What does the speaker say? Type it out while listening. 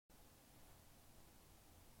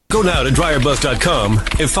Go now to dryerbuzz.com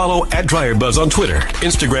and follow at DryerBuzz on Twitter,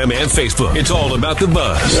 Instagram, and Facebook. It's all about the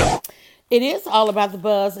buzz. It is all about the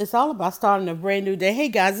buzz. It's all about starting a brand new day. Hey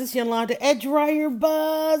guys, it's Yolanda at Dryer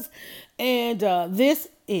Buzz. And this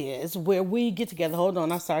is where we get together. Hold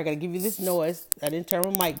on, I'm sorry, I gotta give you this noise. I didn't turn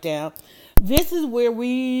my mic down. This is where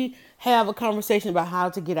we have a conversation about how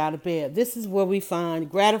to get out of bed. This is where we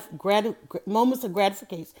find moments of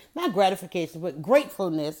gratification, not gratification, but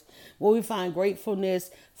gratefulness, where we find gratefulness,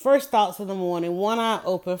 first thoughts in the morning, one eye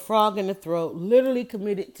open, frog in the throat, literally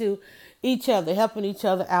committed to each other, helping each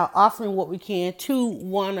other out, offering what we can to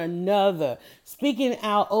one another, speaking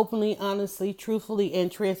out openly, honestly, truthfully,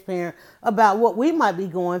 and transparent about what we might be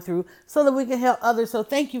going through so that we can help others. So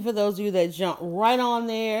thank you for those of you that jump right on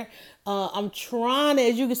there. I'm trying to,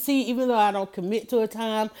 as you can see, even though I don't commit to a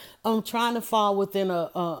time, I'm trying to fall within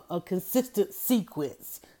a consistent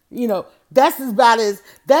sequence. You know, that's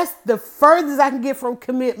the furthest I can get from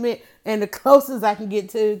commitment and the closest I can get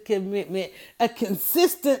to commitment, a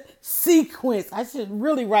consistent sequence. I should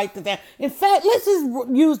really write that down. In fact, let's just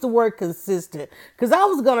use the word consistent, because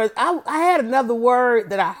I had another word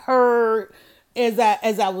that I heard as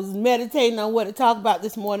I was meditating on what to talk about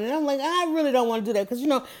this morning. And I'm like, I really don't want to do that,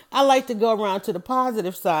 because, I like to go around to the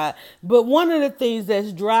positive side. But one of the things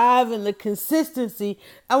that's driving the consistency,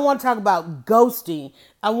 I want to talk about ghosting.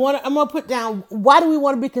 I'm going to put down, why do we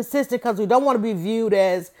want to be consistent? Because we don't want to be viewed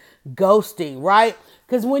as ghosting, right?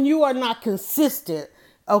 Because when you are not consistent,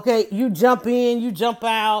 okay, you jump in, you jump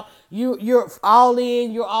out, you're all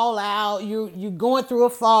in, you're all out, you're going through a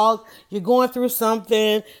fog, you're going through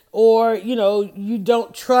something, or, you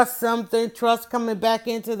don't trust something, trust coming back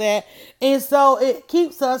into that. And so it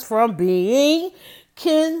keeps us from being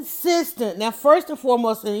consistent. Now, first and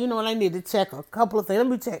foremost, and what, I need to check a couple of things. Let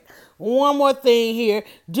me check one more thing here.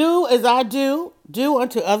 Do as I do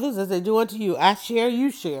unto others as they do unto you. I share, you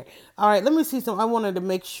share. All right, let me see some. I wanted to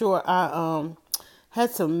make sure I had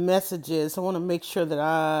some messages. I want to make sure that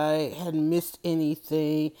I hadn't missed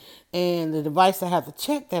anything. And the device I have to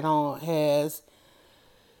check that on has,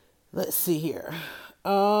 let's see here.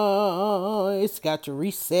 It's got to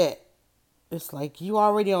reset. It's like you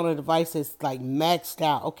already on a device that's like maxed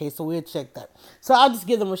out. Okay, so we'll check that. So I'll just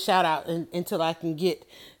give them a shout out until I can get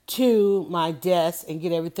to my desk and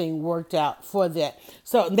get everything worked out for that.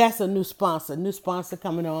 So that's a new sponsor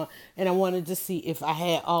coming on. And I wanted to see if I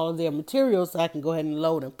had all of their materials so I can go ahead and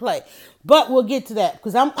load and play. But we'll get to that,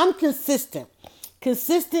 because I'm consistent.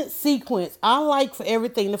 Consistent sequence. I like for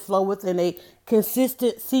everything to flow within a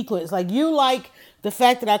consistent sequence. Like, you like the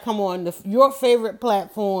fact that I come on your favorite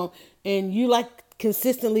platform, and you like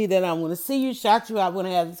consistently that I'm going to see you, shout you out, we're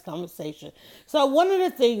going to have this conversation. So one of the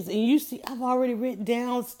things, and you see, I've already written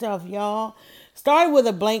down stuff, y'all. Started with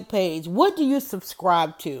a blank page. What do you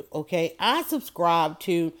subscribe to? Okay, I subscribe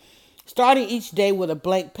to starting each day with a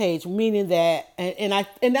blank page, meaning that, and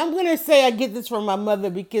I'm going to say I get this from my mother,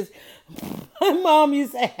 because my mom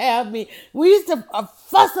used to have me, we used to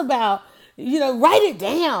fuss about, write it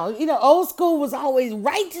down. Old school was always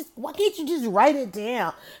why can't you just write it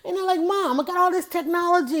down? And they're like, Mom, I got all this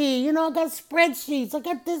technology, I got spreadsheets, I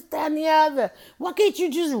got this, that, and the other. Why can't you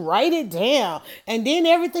just write it down? And then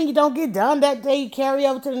everything you don't get done that day, you carry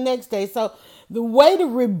over to the next day. So the way to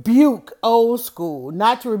rebuke old school,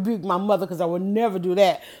 not to rebuke my mother, because I would never do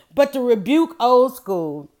that, but to rebuke old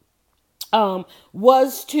school,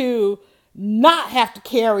 was to not have to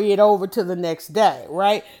carry it over to the next day,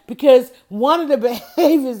 right? Because one of the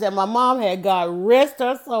behaviors that my mom had, God rest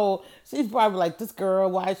her soul, she's probably like, this girl,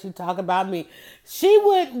 why is she talking about me? She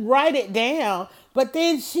would write it down, but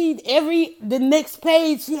then the next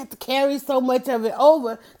page, she had to carry so much of it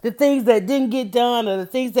over, the things that didn't get done or the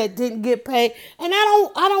things that didn't get paid. And I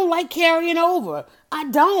don't like carrying over. I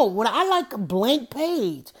don't. When I like a blank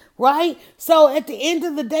page, right? So at the end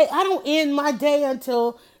of the day, I don't end my day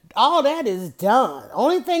until all that is done.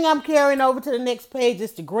 Only thing I'm carrying over to the next page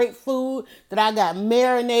is the great food that I got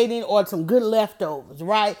marinating, or some good leftovers,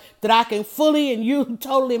 right? That I can fully and you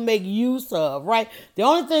totally make use of, right? The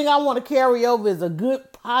only thing I want to carry over is a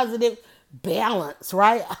good positive balance,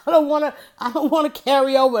 right? I don't want to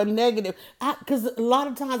carry over a negative, because a lot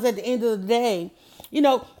of times at the end of the day,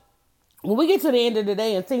 when we get to the end of the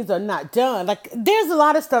day and things are not done, like, there's a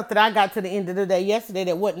lot of stuff that I got to the end of the day yesterday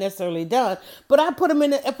that wasn't necessarily done, but I put them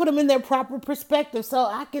in their proper perspective, so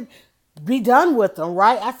I could be done with them,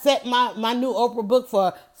 right? I set my new Oprah book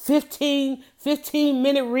for 15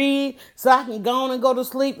 minute read so I can go on and go to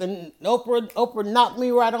sleep. And Oprah knocked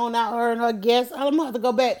me right on out, her and her guests. I'm gonna have to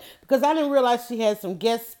go back because I didn't realize she had some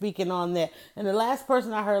guests speaking on there. And the last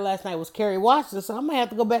person I heard last night was Kerry Washington. So I'm gonna have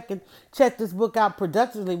to go back and check this book out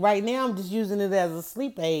productively. Right now I'm just using it as a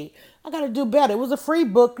sleep aid. I gotta do better. It was a free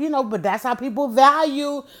book, but that's how people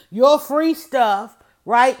value your free stuff,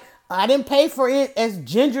 right? I didn't pay for it as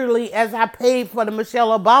gingerly as I paid for the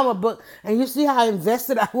Michelle Obama book. And you see how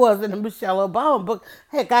invested I was in the Michelle Obama book.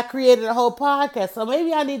 Heck, I created a whole podcast. So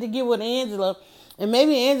maybe I need to get with Angela. And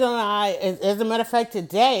maybe Angela and I, as a matter of fact,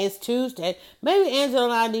 today is Tuesday. Maybe Angela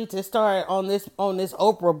and I need to start on this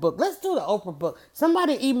Oprah book. Let's do the Oprah book.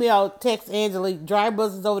 Somebody text Angela. Dry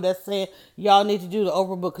Buzz is over there saying y'all need to do the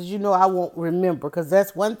Oprah book because I won't remember. Because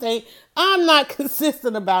that's one thing I'm not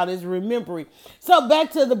consistent about is remembering. So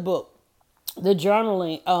back to the book. The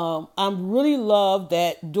journaling. I really love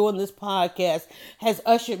that doing this podcast has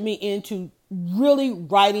ushered me into really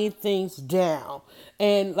writing things down.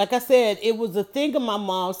 And like I said, it was a thing of my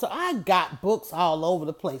mom. So I got books all over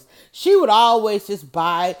the place. She would always just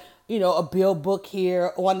buy, a bill book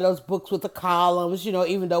here, one of those books with the columns,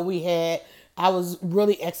 even though I was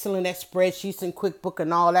really excellent at spreadsheets and QuickBook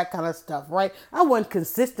and all that kind of stuff, right? I wasn't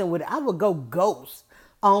consistent with it. I would go ghost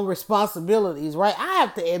on responsibilities, right? I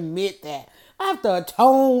have to admit that. I have to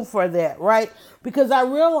atone for that, right? Because I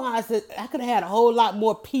realized that I could have had a whole lot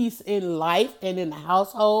more peace in life and in the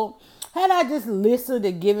household had I just listened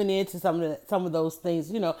and given in to some of those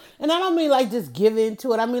things, And I don't mean like just give in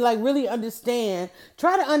to it. I mean like really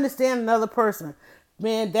try to understand another person.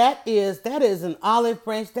 Man, that is an olive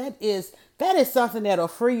branch. That is something that'll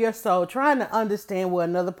free your soul, trying to understand where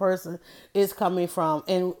another person is coming from.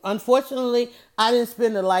 And unfortunately, I didn't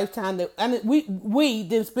spend a lifetime we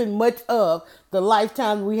didn't spend much of the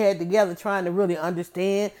lifetime we had together trying to really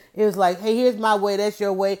understand. It was like, hey, here's my way, that's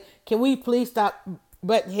your way. Can we please stop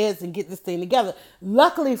butting heads and get this thing together?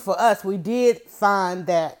 Luckily for us, we did find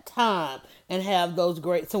that time and have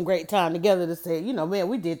some great time together to say, man,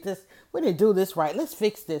 we did this. We didn't do this right. Let's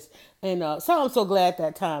fix this. And so I'm so glad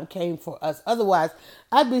that time came for us. Otherwise,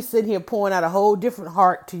 I'd be sitting here pouring out a whole different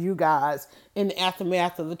heart to you guys in the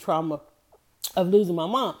aftermath of the trauma of losing my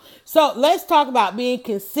mom. So let's talk about being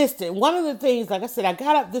consistent. One of the things, like I said, I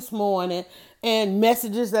got up this morning and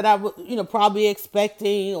messages that I was, probably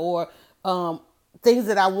expecting or things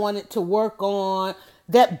that I wanted to work on.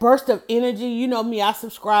 That burst of energy, me, I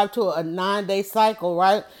subscribe to a 9-day cycle,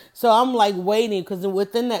 right? So I'm like waiting because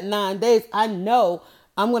within that 9 days, I know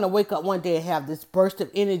I'm going to wake up one day and have this burst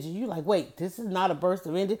of energy. You're like, wait, this is not a burst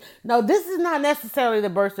of energy. No, this is not necessarily the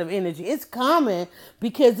burst of energy. It's coming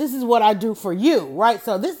because this is what I do for you, right?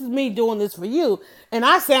 So this is me doing this for you. And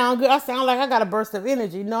I sound good. I sound like I got a burst of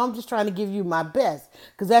energy. No, I'm just trying to give you my best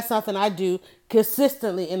because that's something I do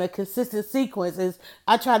consistently in a consistent sequence is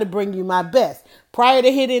I try to bring you my best. Prior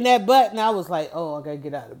to hitting that button, I was like, oh, I got to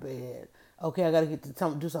get out of bed. Okay, I got to do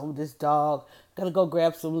something with this dog. Got to go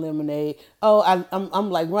grab some lemonade. Oh, I'm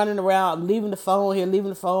like running around. I'm leaving the phone here, leaving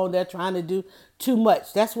the phone there, trying to do too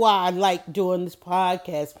much. That's why I like doing this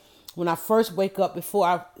podcast when I first wake up before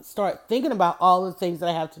I start thinking about all the things that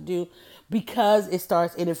I have to do because it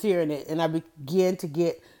starts interfering it and I begin to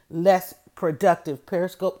get less productive.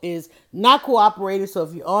 Periscope is not cooperating. So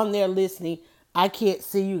if you're on there listening, I can't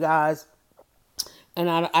see you guys. And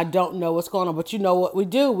I don't know what's going on, but you know what we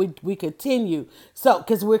do? We continue. So,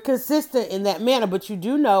 because we're consistent in that manner, but you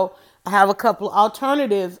do know I have a couple of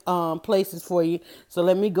alternative places for you. So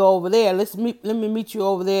let me go over there. Let me meet you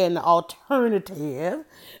over there in the alternative.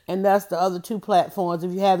 And that's the other two platforms.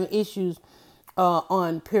 If you're having issues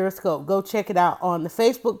on Periscope, go check it out on the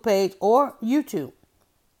Facebook page or YouTube.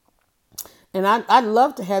 And I'd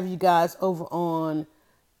love to have you guys over on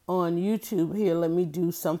YouTube here. Let me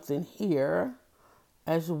do something here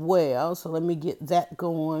as well. So let me get that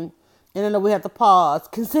going. And I know we have to pause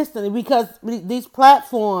consistently because these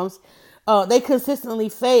platforms, they consistently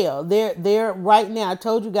fail. They're right now. I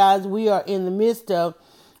told you guys we are in the midst of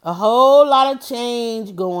a whole lot of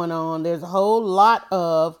change going on. There's a whole lot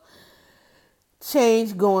of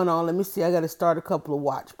change going on. Let me see. I got to start a couple of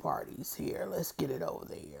watch parties here. Let's get it over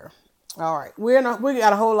there. All right. We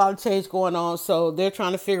got a whole lot of change going on. So they're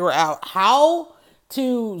trying to figure out how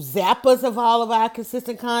to zap us of all of our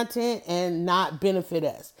consistent content and not benefit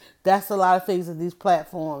us. That's a lot of things that these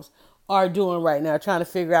platforms are doing right now, trying to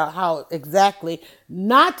figure out how exactly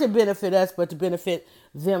not to benefit us, but to benefit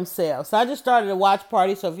themselves. So I just started a watch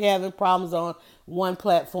party. So if you're having problems on one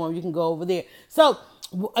platform, you can go over there. So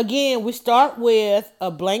again, we start with a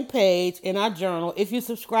blank page in our journal. If you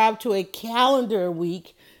subscribe to a calendar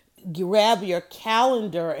week, grab your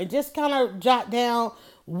calendar and just kind of jot down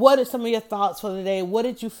what are some of your thoughts for the day. What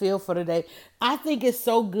did you feel for the day? I think it's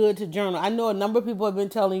so good to journal. I know a number of people have been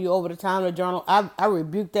telling you over the time to journal. I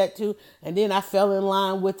rebuked that too. And then I fell in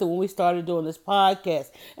line with it when we started doing this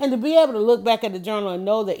podcast. And to be able to look back at the journal and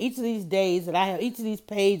know that each of these days that I have, each of these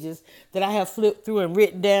pages that I have flipped through and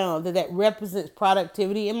written down, that represents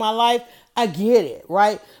productivity in my life, I get it,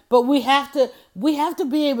 right? But we have to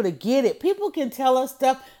be able to get it. People can tell us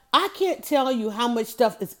stuff. I can't tell you how much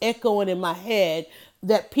stuff is echoing in my head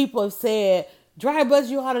that people have said, Dryer Buzz,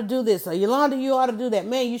 you ought to do this, or Yolanda, you ought to do that.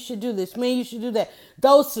 Man, you should do this. Man, you should do that.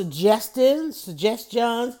 Those suggestions,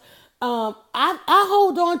 I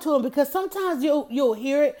hold on to them because sometimes you'll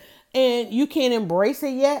hear it and you can't embrace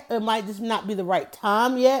it yet. It might just not be the right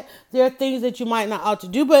time yet. There are things that you might not ought to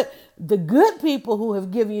do, but the good people who have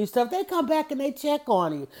given you stuff, they come back and they check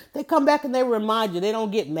on you. They come back and they remind you. They don't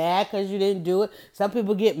get mad because you didn't do it. Some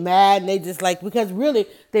people get mad and they just because really,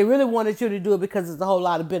 they really wanted you to do it because it's a whole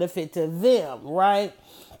lot of benefit to them, right?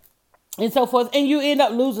 And so forth. And you end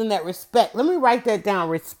up losing that respect. Let me write that down.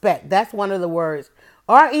 Respect. That's one of the words.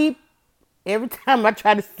 R-E. Every time I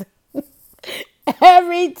try to sing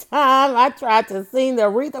the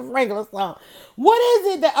Aretha Franklin song, what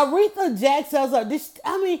is it that Aretha Jack sells up?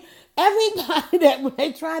 Everybody that when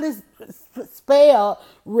they try to spell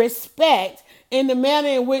respect in the manner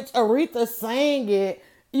in which Aretha sang it,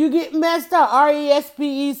 you get messed up.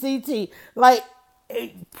 R-E-S-P-E-C-T. I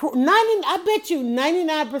bet you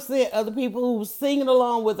 99% of the people who singing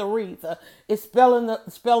along with Aretha is spelling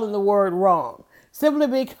the word wrong. Simply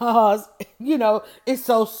because, it's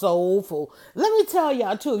so soulful. Let me tell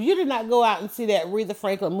y'all, too, if you did not go out and see that Aretha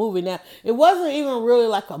Franklin movie now, it wasn't even really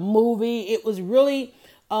like a movie. It was really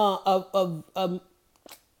a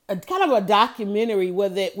kind of a documentary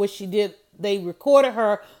where she did. They recorded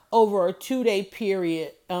her over a 2-day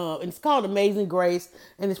period. And it's called Amazing Grace.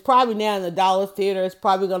 And it's probably now in the Dollar Theater. It's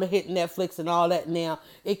probably going to hit Netflix and all that now.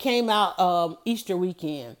 It came out Easter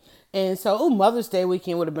weekend. And so, Mother's Day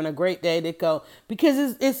weekend would have been a great day to go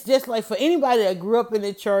because it's just like for anybody that grew up in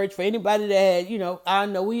the church, for anybody that had, I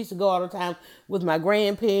know we used to go all the time with my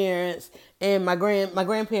grandparents, and my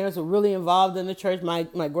grandparents were really involved in the church. My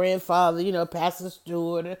grandfather, Pastor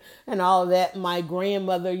Stewart and all of that. My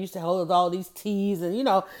grandmother used to hold all these teas, and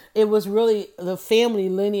it was really the family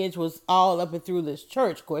lineage was all up and through this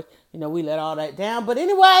church. Of course, we let all that down, but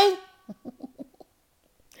anyway,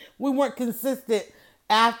 we weren't consistent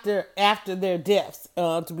after their deaths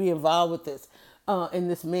to be involved with this in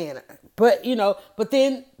this manner. But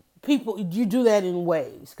then people, you do that in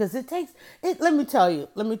ways because it takes it. Let me tell you,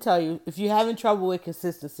 if you're having trouble with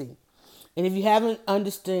consistency and if you haven't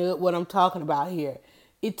understood what I'm talking about here,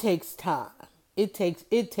 it takes time. It takes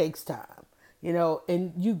time,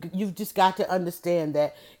 and you've just got to understand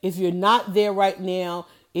that if you're not there right now,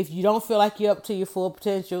 if you don't feel like you're up to your full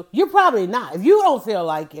potential, you're probably not. If you don't feel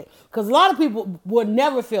like it, because a lot of people would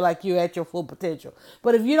never feel like you're at your full potential.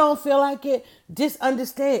 But if you don't feel like it, just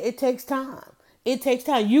understand it takes time. It takes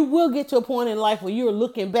time. You will get to a point in life where you're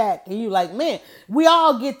looking back and you're like, man, we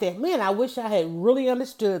all get there. Man, I wish I had really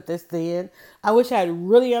understood this then. I wish I had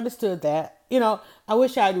really understood that. I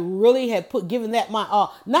wish I really had given that my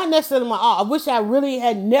all. Not necessarily my all. I wish I really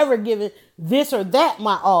had never given this or that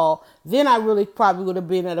my all. Then I really probably would have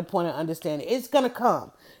been at a point of understanding. It's going to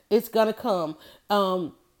come. It's going to come.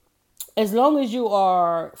 As long as you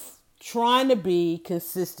are trying to be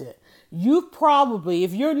consistent. You probably,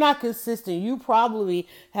 if you're not consistent, you probably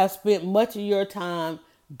have spent much of your time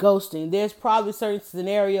ghosting. There's probably certain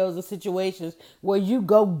scenarios or situations where you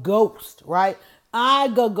go ghost, right? I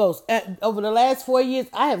go ghost. Over the last 4 years,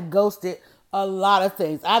 I have ghosted a lot of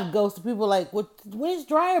things. I've ghosted people like, where's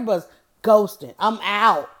Dryer Buzz? Ghosting. I'm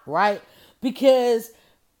out, right? Because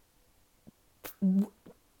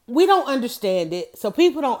we don't understand it. So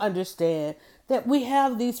people don't understand that we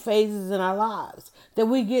have these phases in our lives, that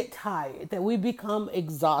we get tired, that we become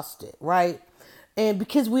exhausted, right? And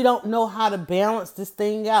because we don't know how to balance this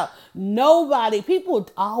thing out. People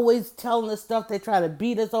always telling us stuff. They try to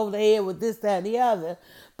beat us over the head with this, that, and the other.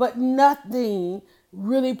 But nothing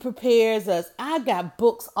really prepares us. I got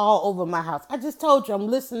books all over my house. I just told you I'm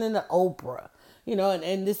listening to Oprah,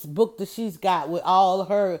 and this book that she's got with all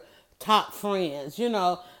her top friends,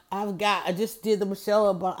 I just did the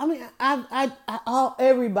Michelle Obama.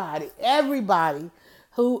 Everybody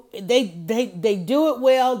who they do it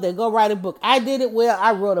well, they go write a book. I did it well,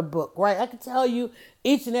 I wrote a book, right? I can tell you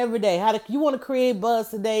each and every day you want to create buzz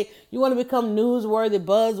today, you want to become newsworthy,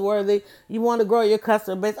 buzzworthy, you want to grow your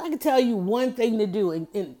customer base. I can tell you one thing to do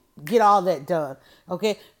and get all that done.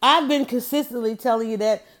 Okay. I've been consistently telling you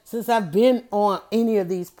that since I've been on any of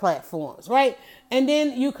these platforms, right? And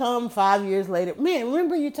then you come 5 years later, man,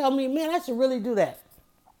 remember you told me, man, I should really do that.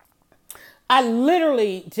 I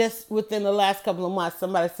literally just within the last couple of months,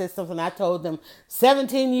 somebody said something I told them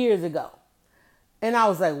 17 years ago. And I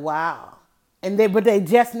was like, wow. But they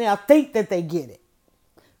just now think that they get it.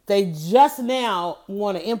 They just now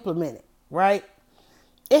want to implement it, right?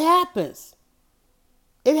 It happens.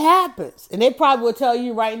 It happens. And they probably will tell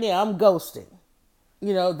you right now, I'm ghosting.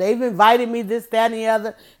 They've invited me this, that, and the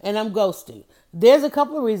other, and I'm ghosting. There's a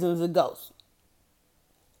couple of reasons to ghost.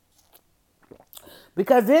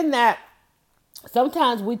 Because in that,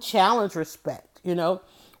 sometimes we challenge respect,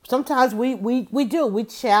 Sometimes we do. We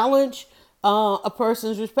challenge a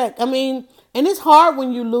person's respect. I mean, and it's hard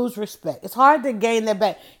when you lose respect. It's hard to gain that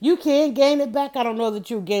back. You can gain it back. I don't know that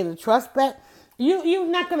you gain the trust back. You're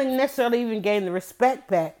not going to necessarily even gain the respect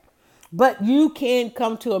back, but you can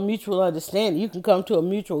come to a mutual understanding. You can come to a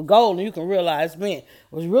mutual goal, and you can realize, man,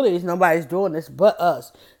 there's nobody's doing this but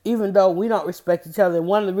us, even though we don't respect each other. And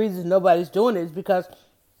one of the reasons nobody's doing it is because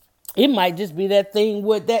it might just be that thing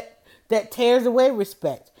with that tears away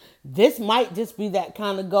respect. This might just be that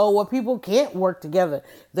kind of goal where people can't work together.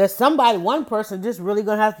 There's one person just really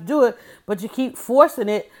gonna have to do it, but you keep forcing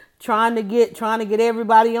it, trying to get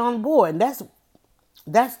everybody on board. And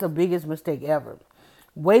that's the biggest mistake ever.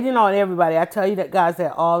 Waiting on everybody. I tell you that, guys,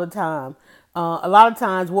 that all the time. A lot of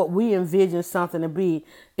times what we envision something to be,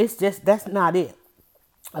 that's not it.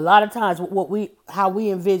 A lot of times how we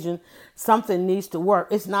envision something needs to work,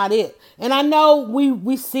 it's not it. And I know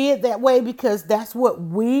we see it that way because that's what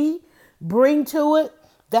we bring to it.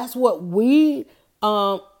 That's what we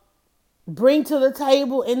bring to the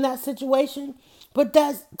table in that situation. But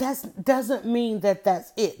that doesn't mean that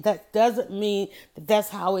that's it. That doesn't mean that that's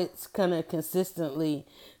how it's going to consistently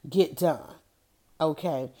get done.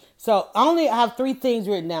 Okay. So I have 3 things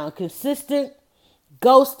written down: consistent,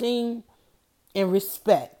 ghosting, and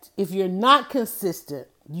respect. If you're not consistent,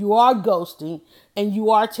 you are ghosting and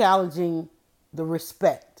you are challenging the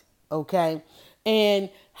respect. Okay. And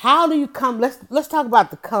how do you let's talk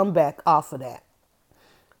about the comeback off of that.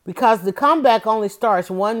 Because the comeback only starts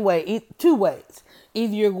two ways.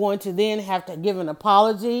 Either you're going to then have to give an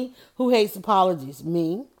apology. Who hates apologies?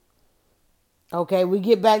 Me. Okay, we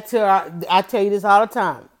get back to I tell you this all the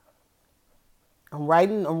time. I'm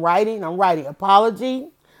writing. Apology,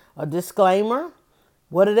 a disclaimer.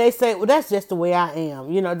 What do they say? Well, that's just the way I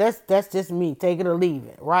am. That's just me. Take it or leave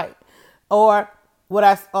it, right? Or what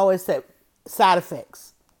I always say, side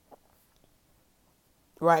effects.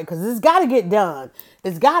 Right, because it's got to get done.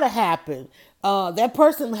 It's got to happen. That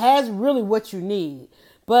person has really what you need.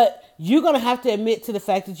 But you're going to have to admit to the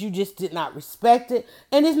fact that you just did not respect it.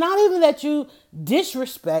 And it's not even that you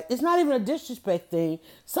disrespect. It's not even a disrespect thing.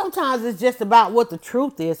 Sometimes it's just about what the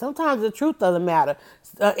truth is. Sometimes the truth doesn't matter.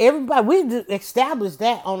 We've established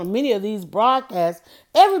that on many of these broadcasts.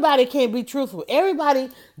 Everybody can't be truthful.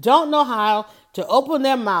 Everybody don't know how to open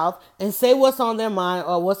their mouth and say what's on their mind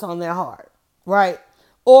or what's on their heart. Right?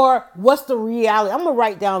 Or what's the reality? I'm going to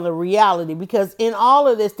write down the reality because in all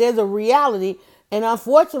of this, there's a reality. And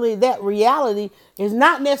unfortunately, that reality is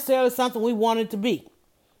not necessarily something we want it to be.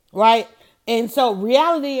 Right? And so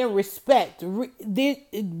reality and respect,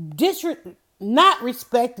 not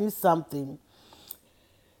respecting something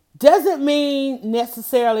doesn't mean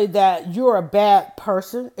necessarily that you're a bad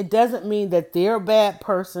person. It doesn't mean that they're a bad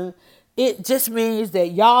person. It just means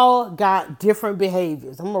that y'all got different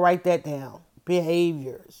behaviors. I'm going to write that down.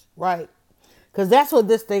 Behaviors, right? Because that's what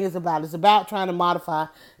this thing is about. It's about trying to modify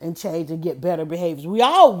and change and get better behaviors. We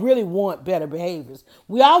all really want better behaviors.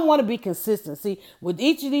 We all want to be consistent. See, with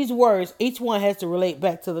each of these words, each one has to relate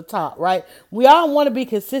back to the top, right? We all want to be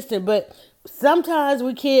consistent, but sometimes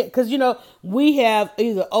we can't because, we have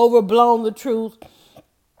either overblown the truth.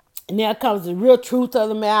 And now comes the real truth of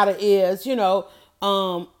the matter is,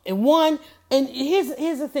 and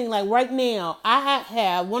here's the thing, like right now, I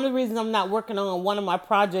have, one of the reasons I'm not working on one of my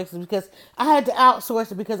projects is because I had to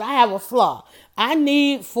outsource it because I have a flaw. I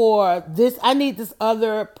need this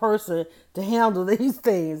other person to handle these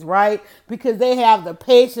things, right? Because they have the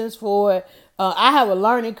patience for it. I have a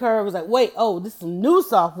learning curve. It's like, wait, this is some new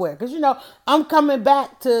software. Because, I'm coming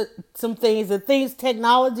back to some things.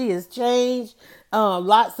 Technology has changed.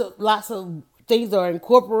 Lots of things are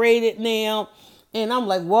incorporated now. And I'm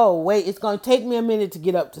like, whoa, wait, it's going to take me a minute to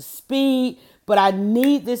get up to speed, but I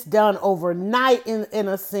need this done overnight in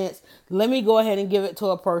a sense. Let me go ahead and give it to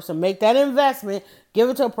a person, make that investment, give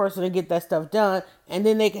it to a person and get that stuff done. And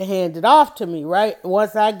then they can hand it off to me, right?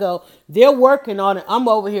 Once I go, they're working on it. I'm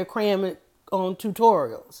over here cramming on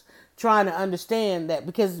tutorials, trying to understand that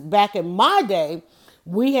because back in my day,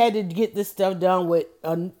 We had to get this stuff done with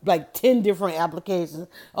like 10 different applications.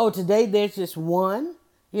 Oh, today there's just one.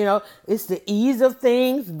 It's the ease of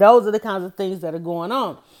things. Those are the kinds of things that are going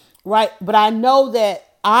on, right? But I know that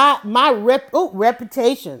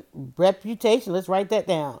reputation. Let's write that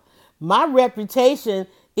down. My reputation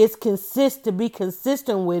is to be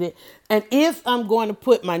consistent with it. And if I'm going to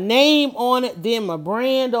put my name on it, then my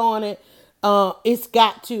brand on it, it's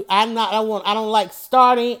got to. I don't like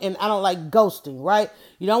starting and I don't like ghosting. Right?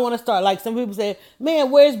 You don't want to start like some people say, "Man,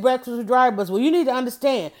 where's Breakfast with Dryer Buzz?" Well, you need to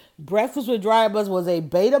understand, Breakfast with Dryer Buzz was a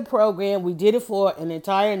beta program. We did it for an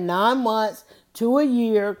entire 9 months to a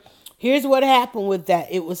year. Here's what happened with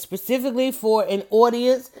that. It was specifically for an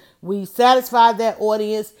audience. We satisfied that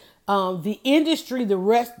audience. The industry,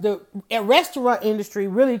 the restaurant industry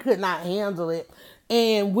really could not handle it.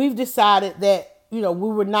 And we've decided that, we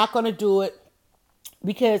were not going to do it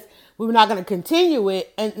because we were not going to continue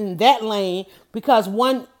it in that lane because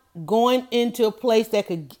going into a place that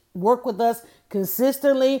could work with us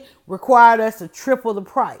consistently required us to triple the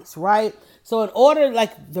price, right? So in order,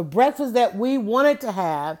 like the breakfast that we wanted to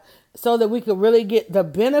have so that we could really get the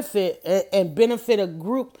benefit and benefit a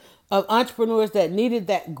group of entrepreneurs that needed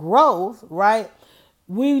that growth, right?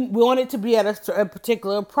 We wanted to be at a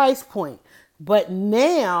particular price point. But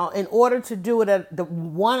now, in order to do it at the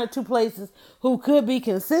one or two places who could be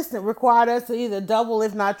consistent, required us to either double,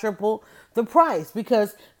 if not triple, the price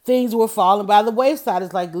because things were falling by the wayside.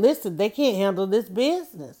 It's like, listen, they can't handle this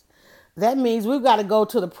business. That means we've got to go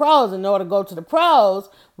to the pros. In order to go to the pros,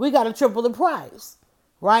 we got to triple the price,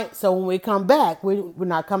 right? So when we come back, we're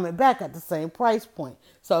not coming back at the same price point.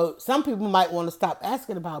 So some people might want to stop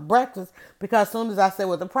asking about breakfast because as soon as I say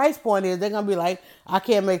what the price point is, they're going to be like, I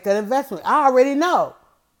can't make that investment. I already know,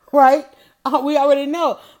 right? We already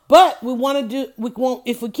know. But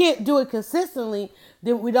if we can't do it consistently,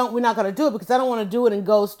 then we're not going to do it because I don't want to do it and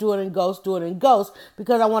ghost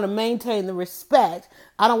because I want to maintain the respect.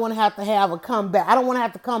 I don't want to have a comeback. I don't want to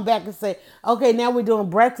have to come back and say, okay, now we're doing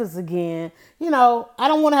breakfast again. I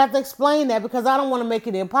don't want to have to explain that because I don't want to make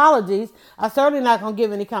any apologies. I'm certainly not going to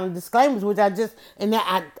give any kind of disclaimers, which I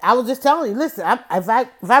was just telling you, listen,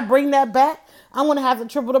 if I bring that back, I'm going to have to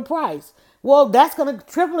triple the price. Well, that's going to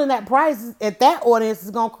tripling that price at that audience is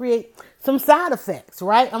going to create some side effects,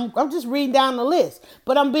 right? I'm just reading down the list,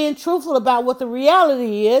 but I'm being truthful about what the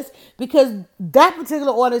reality is because that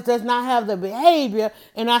particular audience does not have the behavior,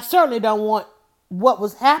 and I certainly don't want what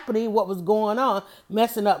was happening, what was going on,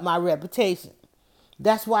 messing up my reputation.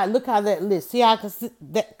 That's why look how that list. See how I was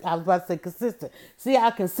about to say consistent. See how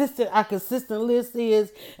consistent our consistent list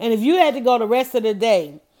is, and if you had to go the rest of the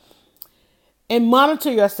day and monitor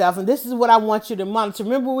yourself. And this is what I want you to monitor.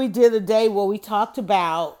 Remember we did a day where we talked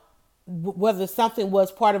about whether something was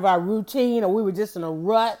part of our routine or we were just in a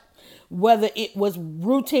rut, whether it was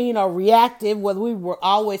routine or reactive, whether we were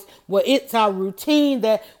always, it's our routine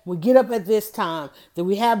that we get up at this time, that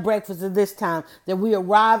we have breakfast at this time, that we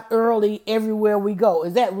arrive early everywhere we go.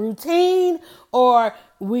 Is that routine or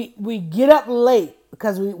we get up late?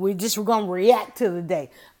 Because we're going to react to the day.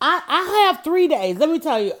 I have 3 days. Let me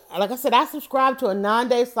tell you, like I said, I subscribe to a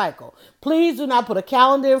 9-day cycle. Please do not put a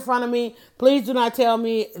calendar in front of me. Please do not tell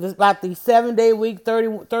me about the 7-day week,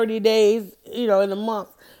 30 days, in a month,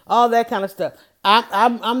 all that kind of stuff.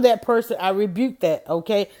 I'm that person. I rebuke that,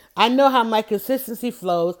 okay? I know how my consistency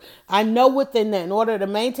flows. I know within that, in order to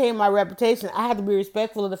maintain my reputation, I have to be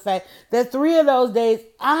respectful of the fact that 3 of those days,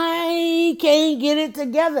 I can't get it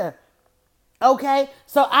together. Okay,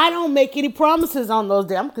 so I don't make any promises on those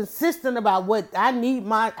days. I'm consistent about what I need.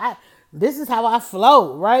 This is how I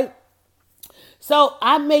flow, right? So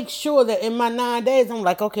I make sure that in my 9 days, I'm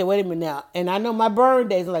like, okay, wait a minute now. And I know my burn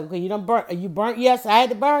days. I'm like, okay, you burnt yesterday. I had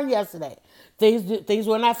to burn yesterday. Things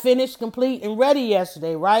were not finished, complete, and ready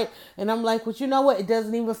yesterday, right? And I'm like, but you know what? It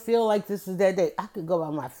doesn't even feel like this is that day. I could go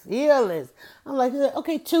by my feelings. I'm like,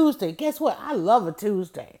 okay, Tuesday. Guess what? I love a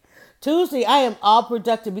Tuesday. Tuesday, I am all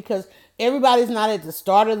productive because everybody's not at the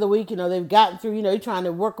start of the week. They've gotten through, you're trying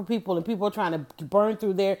to work with people and people are trying to burn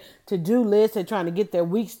through their to-do list. They're trying to get their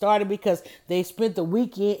week started because they spent the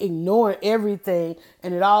weekend ignoring everything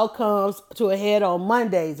and it all comes to a head on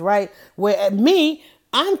Mondays, right? Where at me,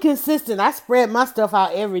 I'm consistent. I spread my stuff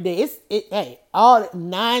out every day. All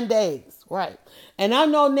 9 days, right? And I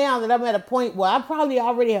know now that I'm at a point where I probably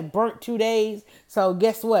already have burnt 2 days. So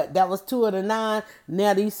guess what? That was 2 of the 9.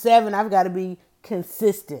 Now these 7, I've got to be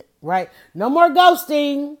consistent, right? No more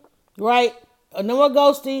ghosting, right? No more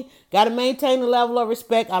ghosting. Got to maintain the level of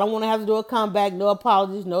respect. I don't want to have to do a comeback. No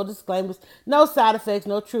apologies, no disclaimers, no side effects,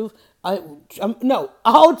 no truth. No,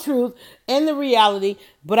 all truth and the reality.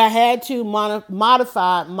 But I had to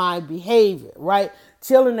modify my behavior, right?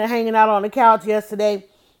 chilling and hanging out on the couch yesterday.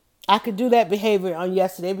 I could do that behavior on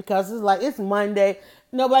yesterday because it's like it's Monday.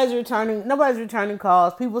 Nobody's returning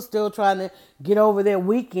calls. People still trying to get over their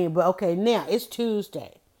weekend. But okay, now it's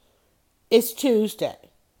Tuesday. It's Tuesday.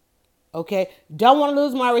 Okay? Don't want to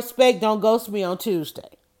lose my respect. Don't ghost me on Tuesday.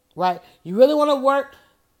 Right? You really want to work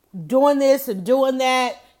doing this and doing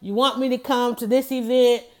that. You want me to come to this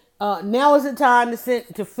event. Now is the time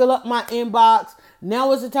to fill up my inbox.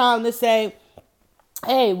 Now is the time to say,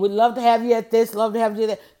 hey, we'd love to have you at this, love to have you at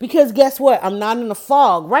that. Because guess what? I'm not in a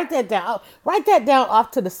fog. Write that down. Write that down off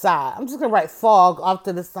to the side. I'm just going to write fog off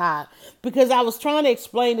to the side. Because I was trying to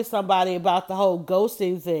explain to somebody about the whole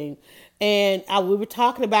ghosting thing. And we were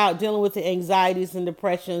talking about dealing with the anxieties and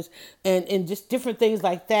depressions and just different things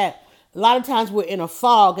like that. A lot of times we're in a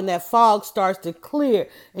fog and that fog starts to clear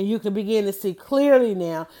and you can begin to see clearly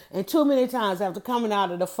now. And too many times after coming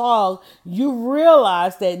out of the fog, you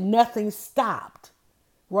realize that nothing stopped,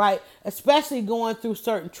 right? Especially going through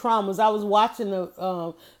certain traumas. I was watching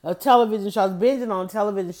a television show. I was binging on a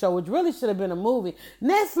television show, which really should have been a movie.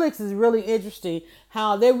 Netflix is really interesting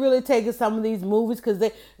how they're really taking some of these movies because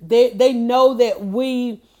they know that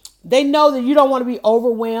they know that you don't want to be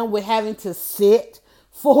overwhelmed with having to sit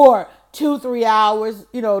for 2-3 hours,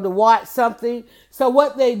 to watch something. So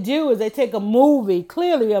what they do is they take a movie,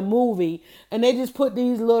 clearly a movie, and they just put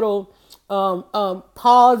these little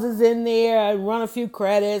pauses in there and run a few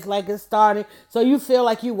credits like it's starting, so you feel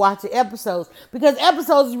like you watching episodes because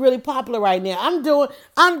episodes is really popular right now. I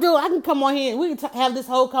can come on here and we can have this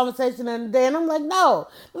whole conversation in a day, and I'm like, no,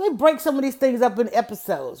 let me break some of these things up in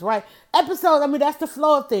episodes, right? Episodes, I mean, that's the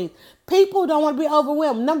flow of things. People don't want to be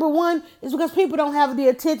overwhelmed. Number one is because people don't have the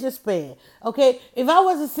attention span. Okay, if I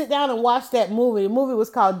was to sit down and watch that movie, the movie was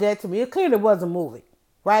called Dead to Me. It clearly was a movie.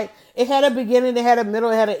 Right? It had a beginning, it had a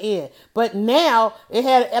middle, it had an end. But now it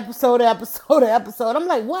had episode. I'm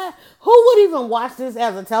like, what? Who would even watch this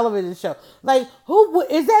as a television show? Like,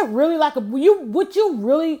 is that really like would you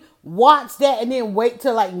really watch that and then wait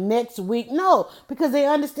till like next week? No, because they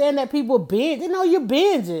understand that people binge. They know you're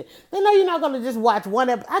binging. They know you're not going to just watch one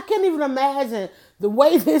episode. I can't even imagine the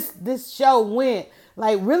way this show went.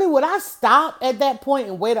 Like, really, would I stop at that point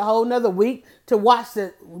and wait a whole nother week to watch?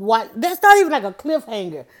 That's not even like a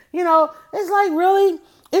cliffhanger. It's like, really,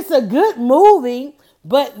 it's a good movie,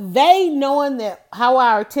 but they knowing that how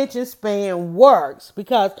our attention span works,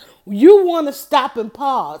 because you want to stop and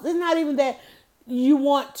pause. It's not even that you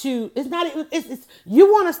want to, you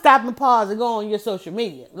want to stop and pause and go on your social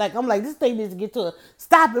media. Like, I'm like, this thing needs to get to a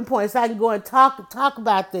stopping point so I can go and talk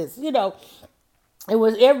about this, It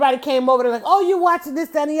was everybody came over there like, oh, you watching this,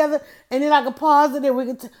 that, and the other, and then I could pause it and we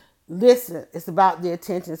could listen. It's about the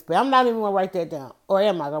attention span. I'm not even gonna write that down, or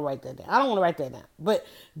am I gonna write that down? I don't want to write that down, but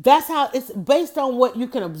that's how it's based on what you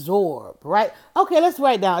can absorb, right? Okay, let's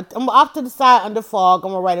write down. I'm off to the side under fog.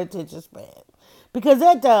 I'm gonna write attention span because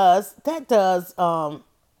that's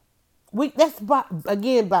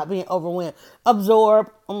about being overwhelmed.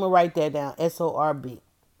 Absorb. I'm gonna write that down. SORB.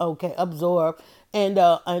 Okay, absorb and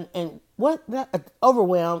what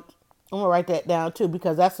overwhelmed. I'm gonna write that down too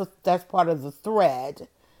because that's part of the thread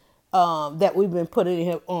that we've been putting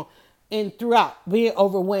him on and throughout being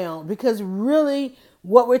overwhelmed, because really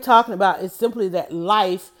what we're talking about is simply that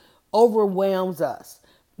life overwhelms us.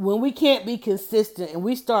 When we can't be consistent and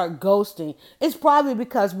we start ghosting, it's probably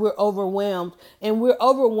because we're overwhelmed, and we're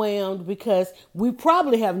overwhelmed because we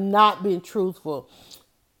probably have not been truthful.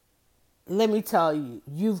 Let me tell you,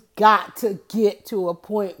 you've got to get to a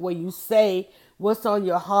point where you say what's on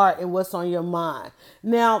your heart and what's on your mind.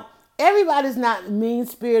 Now, everybody's not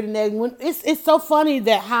mean-spirited. It's so funny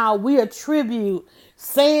that how we attribute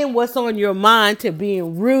saying what's on your mind to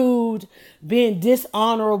being rude, being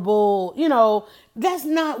dishonorable. That's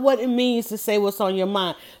not what it means to say what's on your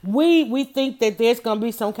mind. We think that there's going to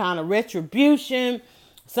be some kind of retribution,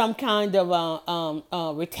 some kind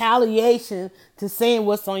of retaliation to saying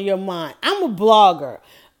what's on your mind. I'm a blogger.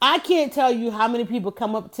 I can't tell you how many people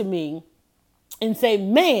come up to me and say,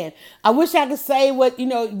 man, I wish I could say what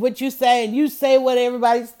you say, and you say what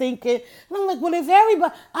everybody's thinking. And I'm like, well,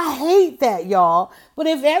 I hate that, y'all. But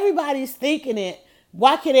if everybody's thinking it,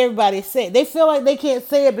 why can't everybody say it? They feel like they can't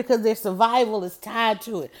say it because their survival is tied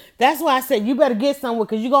to it. That's why I said you better get somewhere,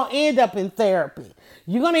 because you're going to end up in therapy.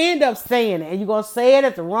 You're going to end up saying it, and you're going to say it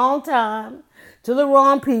at the wrong time to the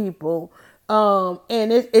wrong people.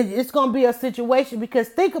 And it's going to be a situation, because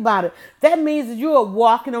think about it. That means that you are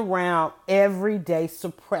walking around every day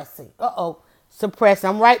suppressing. suppressing.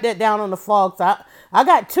 I'm writing that down on the fog. So I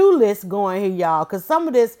got two lists going here, y'all, because some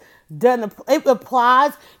of this doesn't, it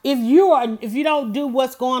applies. If you don't do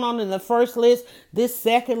what's going on in the first list, this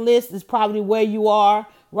second list is probably where you are,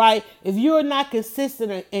 right? If you're not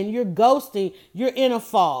consistent and you're ghosting, you're in a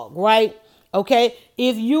fog, right? Okay.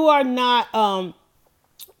 If you are not, I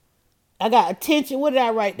got attention. What did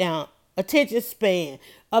I write down? Attention span,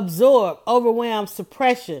 absorb, overwhelm,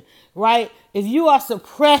 suppression, right? If you are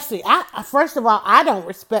suppressing, first of all, I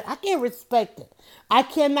can't respect it. I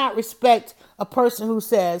cannot respect a person who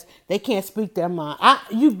says they can't speak their mind.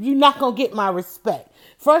 You're not going to get my respect.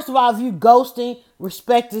 First of all, if you ghosting,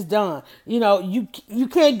 respect is done. You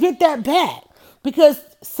can't get that back because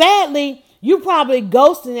sadly, you probably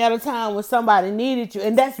ghosting at a time when somebody needed you.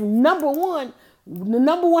 And that's number one. The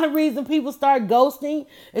number one reason people start ghosting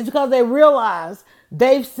is because they realize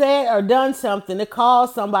they've said or done something to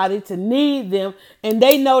cause somebody to need them, and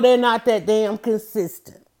they know they're not that damn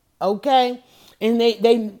consistent. Okay? And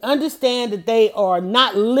they understand that they are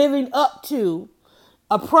not living up to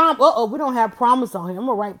a we don't have promise on here. I'm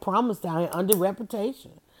going to write promise down here under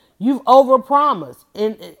reputation. You've overpromised.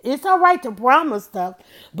 And it's all right to promise stuff,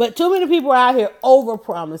 but too many people are out here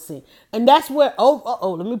overpromising. And that's where,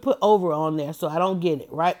 let me put over on there so I don't get it,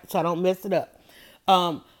 right? So I don't mess it up.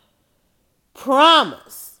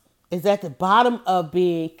 Promise is at the bottom of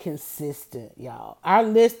being consistent, y'all. Our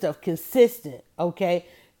list of consistent, okay?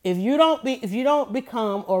 If you don't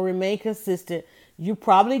become or remain consistent, you're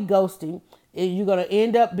probably ghosting. You're going to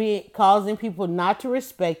end up causing people not to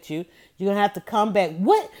respect you. You're going to have to come back.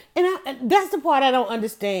 And that's the part I don't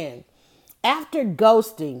understand. After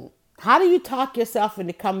ghosting, how do you talk yourself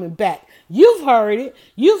into coming back? You've heard it.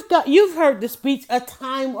 You've heard the speech a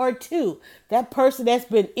time or two. That person that's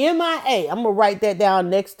been MIA, I'm going to write that down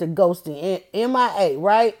next to ghosting. MIA,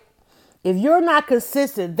 right? If you're not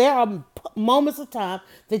consistent, there are moments of time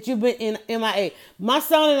that you've been in MIA. My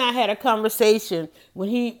son and I had a conversation when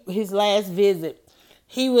his last visit.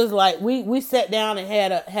 He was like, we sat down and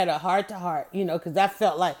had a heart to heart, because I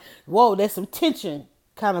felt like, whoa, there's some tension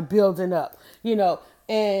kind of building up,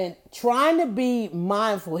 and trying to be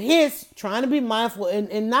mindful,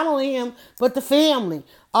 and not only him, but the family.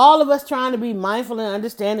 All of us trying to be mindful and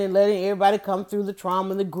understanding, letting everybody come through the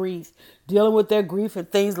trauma and the grief, dealing with their grief and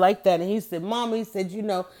things like that. And he said, Mama,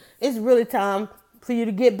 it's really time for you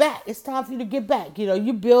to get back. It's time for you to get back.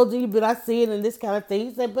 You building, but I see it and this kind of thing.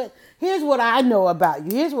 He said, but here's what I know about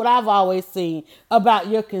you. Here's what I've always seen about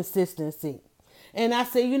your consistency. And I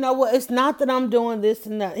said, you know what? It's not that I'm doing this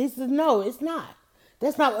and that. He said, no, it's not.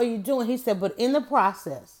 That's not what you're doing. He said, but in the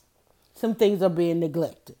process, some things are being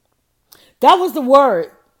neglected. That was the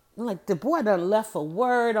word. I'm like, the boy done left a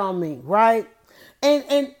word on me, right?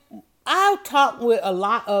 And I talk with a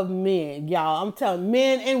lot of men, y'all. I'm telling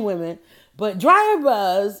men and women. But Dryer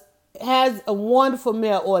Buzz has a wonderful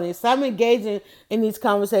male audience. So I'm engaging in these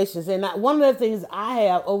conversations. And one of the things I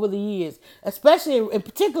have over the years, especially and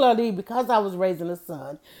particularly because I was raising a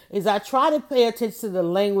son, is I try to pay attention to the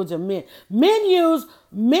language of men. Men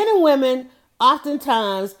and women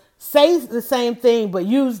oftentimes say the same thing but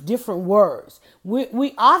use different words.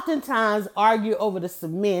 We oftentimes argue over the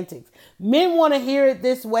semantics. Men want to hear it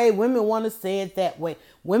this way. Women want to say it that way.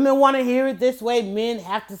 Women want to hear it this way. Men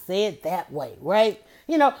have to say it that way, right?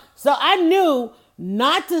 So I knew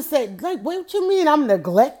not to say, like, what you mean I'm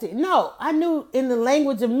neglected? No, I knew in the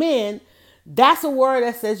language of men, that's a word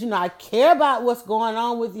that says, I care about what's going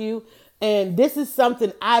on with you. And this is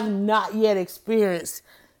something I've not yet experienced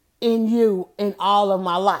in you in all of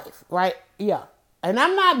my life, right? Yeah. And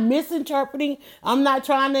I'm not misinterpreting. I'm not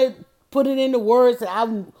trying to put it into words that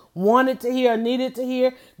I wanted to hear or needed to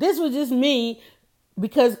hear. This was just me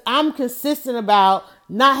because I'm consistent about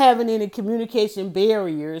not having any communication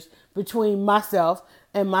barriers between myself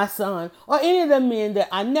and my son or any of the men that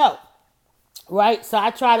I know, right? So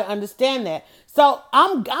I try to understand that. So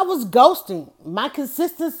I was ghosting. My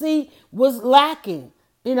consistency was lacking,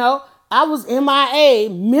 I was MIA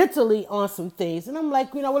mentally on some things. And I'm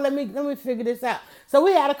like, let me figure this out. So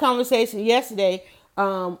we had a conversation yesterday.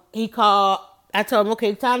 He called. I told him,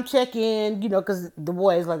 okay, time to check in, because the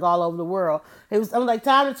boy is like all over the world. I'm like,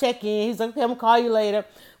 time to check in. He's like, okay, I'm going to call you later.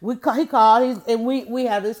 He called, and we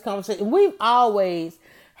had this conversation. We've always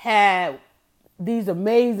had these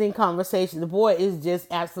amazing conversations. The boy is just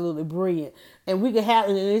absolutely brilliant. And we can have,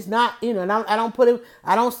 and it's not, and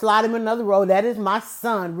I don't slide him in another role. That is my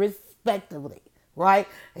son, respectively, right?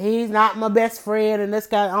 He's not my best friend, and this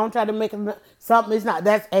guy, I don't try to make him something. It's not.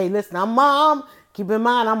 Hey, listen, I'm mom. Keep in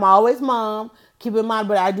mind, I'm always mom. Keep in mind,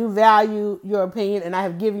 but I do value your opinion, and I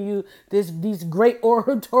have given you these great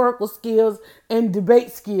oratorical skills and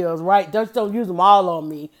debate skills, right? Just don't use them all on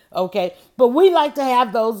me, okay? But we like to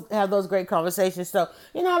have those great conversations. So,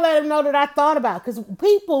 I let them know that I thought about it, because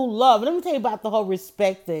people love. Let me tell you about the whole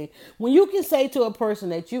respect thing. When you can say to a person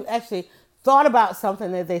that you actually thought about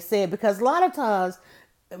something that they said, because a lot of times,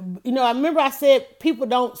 I remember I said people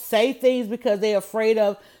don't say things because they're afraid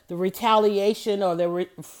of the retaliation, or they're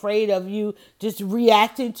afraid of you just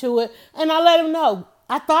reacting to it. And I let them know,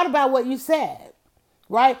 I thought about what you said,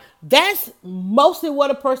 right? That's mostly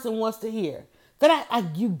what a person wants to hear.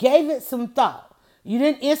 That you gave it some thought. You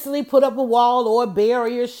didn't instantly put up a wall or a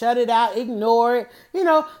barrier, shut it out, ignore it,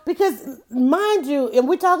 because mind you, and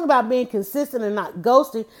we're talking about being consistent and not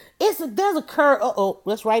ghosting. There's a courage.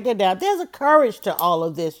 Let's write that down. There's a courage to all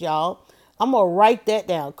of this, y'all. I'm gonna write that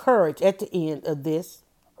down. Courage at the end of this.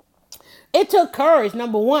 It took courage,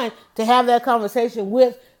 number one, to have that conversation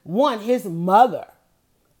with his mother.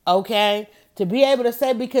 Okay, to be able to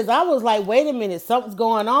say, because I was like, wait a minute, something's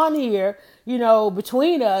going on here,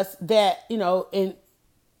 between us that, and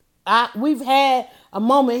we've had a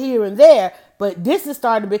moment here and there, but this is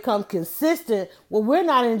starting to become consistent where we're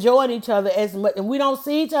not enjoying each other as much, and we don't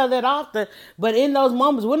see each other that often, but in those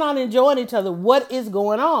moments, we're not enjoying each other. What is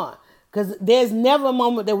going on? Because there's never a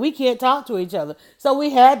moment that we can't talk to each other. So we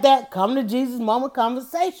had that come to Jesus moment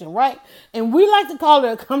conversation, right? And we like to call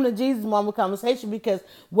it a come to Jesus moment conversation, because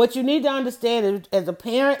what you need to understand is, as a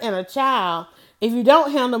parent and a child, if you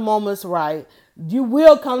don't handle moments right, you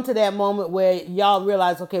will come to that moment where y'all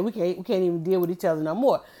realize, okay, we can't even deal with each other no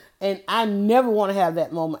more. And I never want to have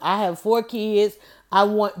that moment. I have 4 kids. I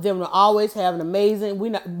want them to always have an amazing.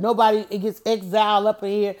 Nobody gets exiled up in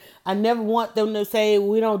here. I never want them to say,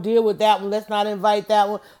 we don't deal with that one, let's not invite that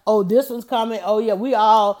one. Oh, this one's coming. Oh yeah, we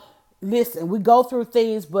all listen. We go through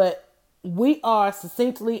things, but we are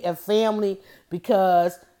succinctly a family,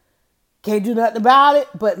 because can't do nothing about it.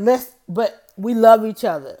 But we love each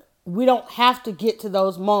other. We don't have to get to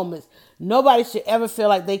those moments. Nobody should ever feel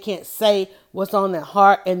like they can't say what's on their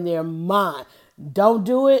heart and their mind. Don't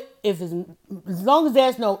do it as long as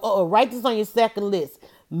there's no, write this on your second list,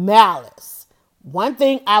 malice. One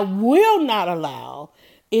thing I will not allow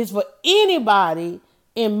is for anybody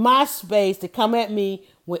in my space to come at me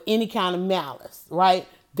with any kind of malice, right?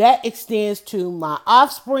 That extends to my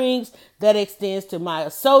offsprings, that extends to my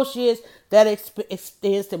associates, that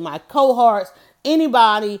extends to my cohorts.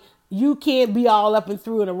 Anybody, you can't be all up and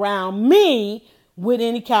through and around me with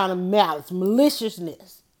any kind of malice,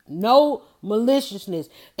 maliciousness. No maliciousness.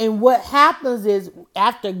 And what happens is,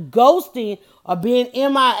 after ghosting or being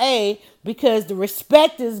MIA, because the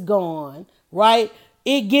respect is gone, right?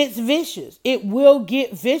 It gets vicious. It will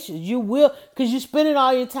get vicious. You will, because you're spending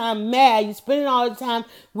all your time mad. You're spending all your time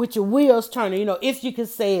with your wheels turning. If you can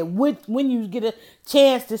say it, when you get a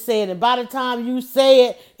chance to say it. And by the time you say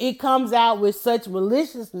it, it comes out with such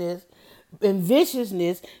maliciousness and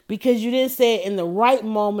viciousness, because you didn't say it in the right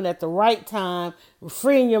moment at the right time,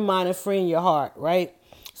 freeing your mind and freeing your heart, right?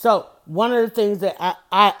 So one of the things that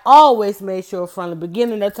I always made sure from the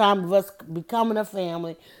beginning of the time of us becoming a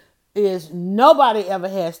family is nobody ever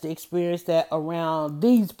has to experience that around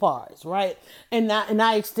these parts, right? And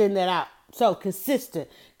I extend that out. So consistently,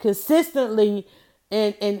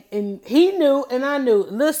 and he knew and I knew,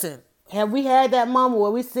 listen, have we had that moment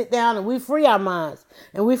where we sit down and we free our minds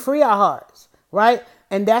and we free our hearts, right?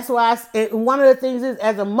 And that's why one of the things is,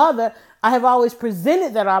 as a mother, I have always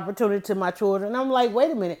presented that opportunity to my children. And I'm like,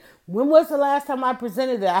 wait a minute, when was the last time I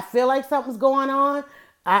presented it? I feel like something's going on.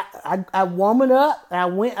 I warm it up.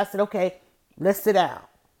 I said, okay, let's sit down.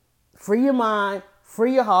 Free your mind,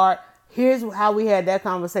 free your heart. Here's how we had that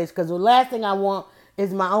conversation. Because the last thing I want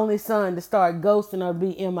is my only son to start ghosting or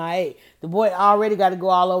be MIA. The boy already got to go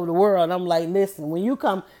all over the world. I'm like, listen, when you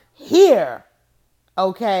come here,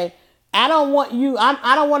 okay, I don't want you,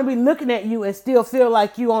 I don't want to be looking at you and still feel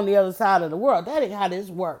like you on the other side of the world. That ain't how this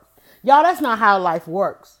works. Y'all, that's not how life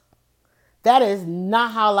works. That is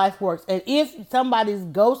not how life works. And if somebody's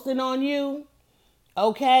ghosting on you,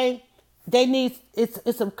 okay, they need,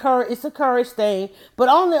 it's a courage thing. But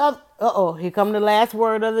on the other, here come the last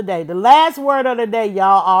word of the day. The last word of the day,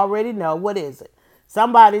 y'all already know. What is it?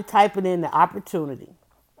 Somebody typing in the opportunity.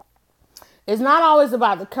 It's not always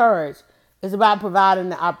about the courage. It's about providing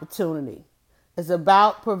the opportunity. It's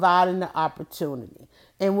about providing the opportunity.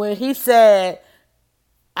 And when he said,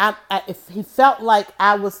 if he felt like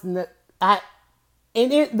I was, the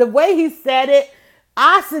way he said it,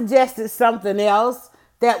 I suggested something else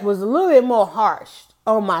that was a little bit more harsh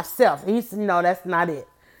on myself. He said, no, that's not it.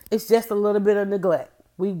 It's just a little bit of neglect.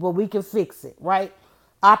 But we can fix it, right?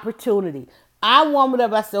 Opportunity. I warmed it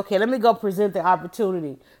up. I said, okay, let me go present the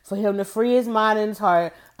opportunity for him to free his mind and his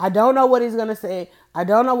heart. I don't know what he's going to say. I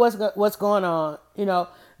don't know what's going on,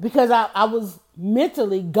 because I was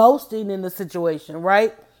mentally ghosting in the situation,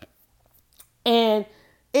 right? And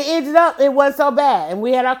it ended up, it wasn't so bad. And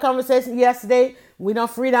we had our conversation yesterday. We don't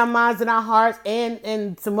freed our minds and our hearts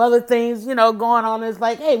and some other things, going on. It's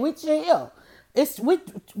like, hey, we chill.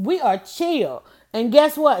 We are chill. And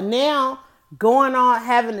guess what? Now going on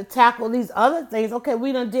having to tackle these other things. Okay,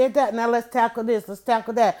 we done did that. Now let's tackle this. Let's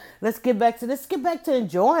tackle that. Let's get back to this. Let's get back to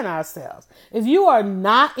enjoying ourselves. If you are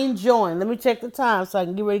not enjoying, let me check the time so I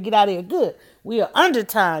can get ready to get out of here. Good. We are under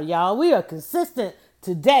time, y'all. We are consistent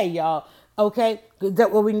today, y'all. Okay,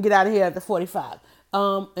 that way we can get out of here at the 45.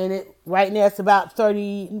 And it right now it's about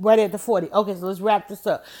 30, right at the 40. Okay, so let's wrap this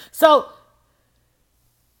up. So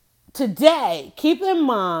today, keep in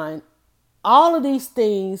mind all of these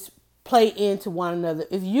things play into one another.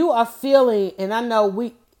 If you are feeling, and I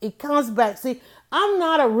know it comes back. See, I'm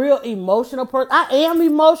not a real emotional person. I am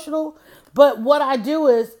emotional, but what I do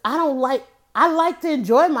is I like to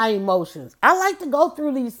enjoy my emotions. I like to go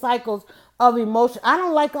through these cycles of emotion. I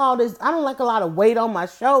don't like all this. I don't like a lot of weight on my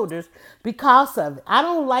shoulders because of it. I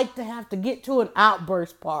don't like to have to get to an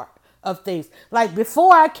outburst part of things. Like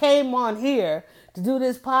before I came on here to do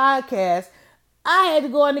this podcast, I had to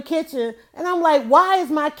go in the kitchen and I'm like, why is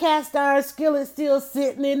my cast iron skillet still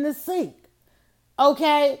sitting in the sink?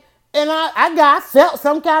 Okay. And I felt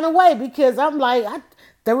some kind of way because I'm like,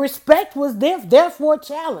 the respect was therefore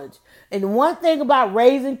challenged. And one thing about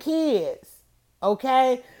raising kids,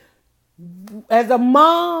 okay, as a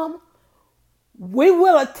mom, we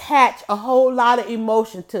will attach a whole lot of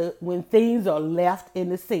emotion to when things are left in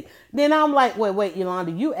the sink. Then I'm like, wait,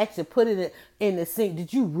 Yolanda, you actually put it in the sink.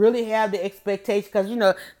 Did you really have the expectation?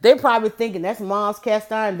 Because, they're probably thinking that's mom's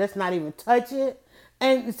cast iron. Let's not even touch it.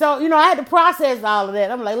 And so, I had to process all of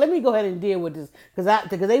that. I'm like, let me go ahead and deal with this.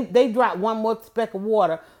 Because they dropped one more speck of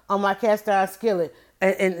water on my cast iron skillet.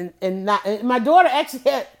 And my daughter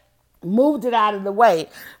actually had moved it out of the way.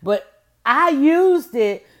 But I used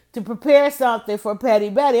it to prepare something for Petty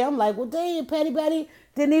Betty. I'm like, well, dang, Petty Betty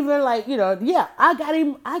didn't even I got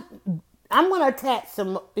him. I'm going to attach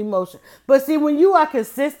some emotion. But see, when you are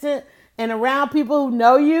consistent and around people who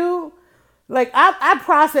know you, like I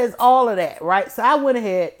processed all of that, right? So I went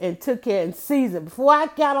ahead and took care and seasoned. Before I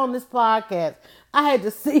got on this podcast, I had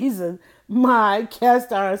to season my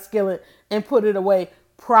cast iron skillet and put it away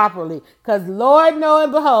properly. Because Lord know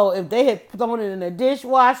and behold, if they had thrown it in a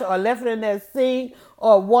dishwasher or left it in that sink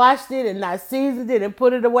or washed it and not seasoned it and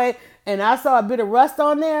put it away, and I saw a bit of rust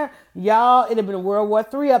on there, y'all, it'd have been World War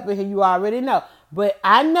III up in here. You already know. But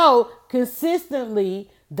I know consistently,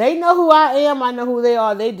 they know who I am. I know who they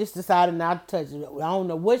are. They just decided not to touch it. I don't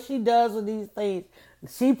know what she does with these things.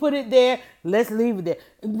 She put it there. Let's leave it there.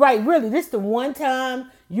 Right, really, this is the one time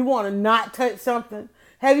you want to not touch something.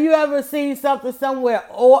 Have you ever seen something somewhere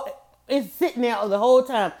or it's sitting there the whole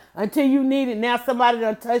time until you need it? Now somebody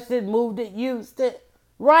done touched it, moved it, used it.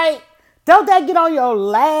 Right? Don't that get on your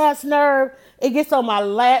last nerve? It gets on my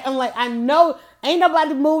last. I'm like, I know ain't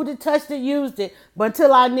nobody moved it, touched it, used it, but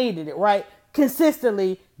until I needed it, right?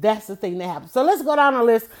 Consistently, that's the thing that happens. So let's go down the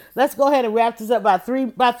list. Let's go ahead and wrap this up. About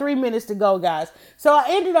 3 minutes to go, guys. So I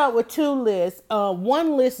ended up with 2 lists.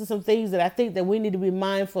 One list of some things that I think that we need to be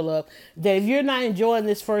mindful of. That if you're not enjoying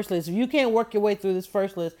this first list, if you can't work your way through this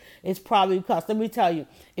first list, it's probably because, let me tell you,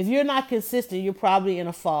 if you're not consistent, you're probably in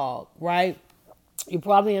a fog, right? You're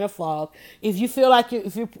probably in a fog. If you feel like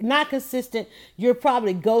if you're not consistent, you're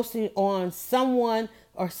probably ghosting on someone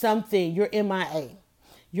or something. You're MIA.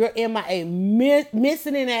 You're MIA,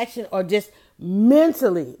 missing in action, or just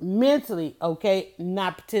mentally, okay,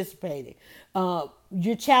 not participating.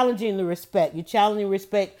 You're challenging the respect. You're challenging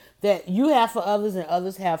respect that you have for others and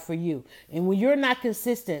others have for you. And when you're not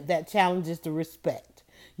consistent, that challenges the respect.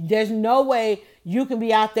 There's no way you can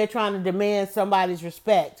be out there trying to demand somebody's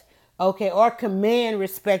respect, okay, or command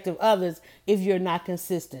respect of others if you're not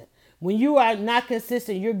consistent. When you are not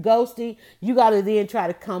consistent, you're ghosting, you got to then try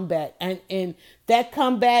to come back. And that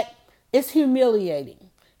comeback is humiliating.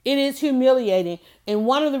 It is humiliating. And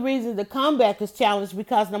one of the reasons the comeback is challenged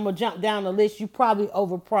because, and I'm going to jump down the list, you probably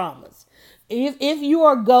overpromise. If you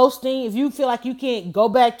are ghosting, if you feel like you can't go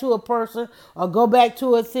back to a person or go back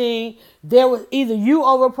to a thing, there was either you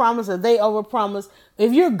overpromise or they overpromise.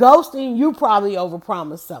 If you're ghosting, you probably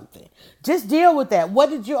overpromise something. Just deal with that. What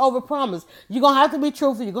did you overpromise? You're going to have to be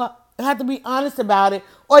truthful. You're going to have to be honest about it,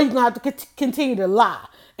 or you're going to have to continue to lie.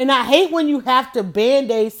 And I hate when you have to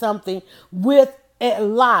band-aid something with a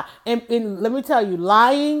lie. And let me tell you,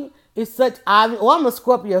 lying is such obvious. Well, I'm a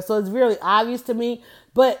Scorpio, so it's really obvious to me.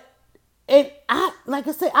 But And like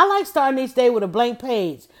I said, I like starting each day with a blank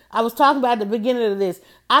page. I was talking about at the beginning of this.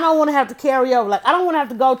 I don't want to have to carry over. Like, I don't want to have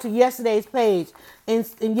to go to yesterday's page. And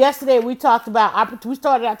yesterday we talked about, we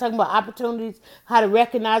started out talking about opportunities, how to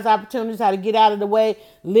recognize opportunities, how to get out of the way,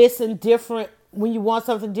 listen different when you want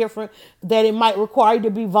something different, that it might require you to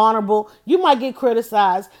be vulnerable. You might get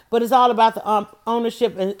criticized, but it's all about the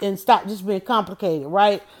ownership and stop just being complicated,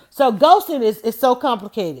 right? So ghosting is so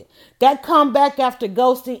complicated. That comeback after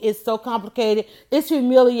ghosting is so complicated. It's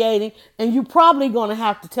humiliating, and you're probably going to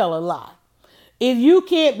have to tell a lie. If you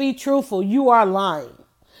can't be truthful, you are lying.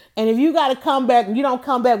 And if you got to come back and you don't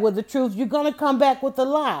come back with the truth, you're going to come back with a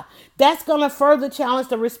lie. That's going to further challenge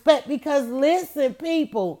the respect, because listen,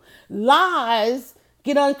 people, lies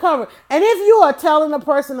get uncovered. And if you are telling a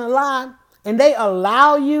person a lie and they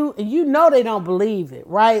allow you, and you know they don't believe it,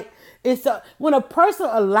 right? When a person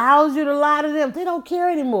allows you to lie to them, they don't care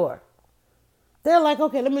anymore. They're like,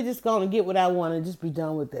 okay, let me just go and get what I want and just be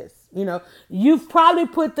done with this. You've probably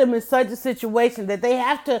put them in such a situation that they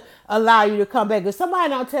have to allow you to come back. If somebody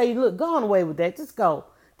don't tell you, look, go on away with that. Just go.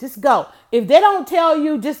 Just go. If they don't tell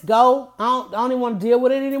you, just go. I don't even want to deal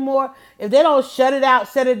with it anymore. If they don't shut it out,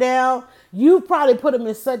 shut it down, you probably put them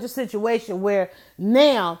in such a situation where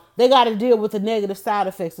now they got to deal with the negative side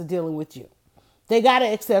effects of dealing with you. They got to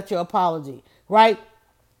accept your apology, right?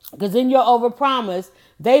 Because in your overpromise,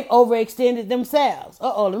 they've overextended themselves.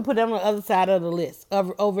 Let me put them on the other side of the list.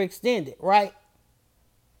 Overextended, right?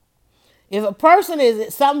 If a person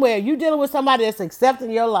is somewhere, you dealing with somebody that's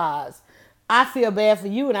accepting your lies, I feel bad for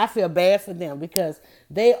you and I feel bad for them, because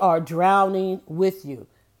they are drowning with you.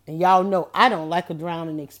 And y'all know I don't like a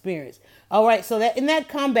drowning experience. All right, so that in that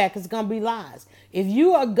comeback is going to be lies. If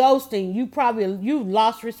you are ghosting, you've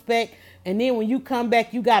lost respect, and then when you come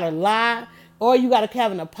back, you got to lie, or you got to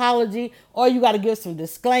have an apology, or you got to give some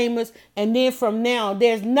disclaimers. And then from now,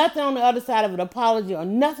 there's nothing on the other side of an apology or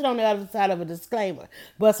nothing on the other side of a disclaimer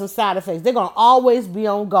but some side effects. They're going to always be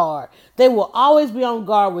on guard. They will always be on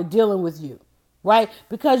guard with dealing with you, right?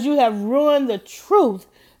 Because you have ruined the truth.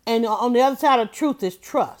 And on the other side of truth is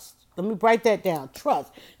trust. Let me write that down.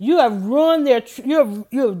 Trust. You have ruined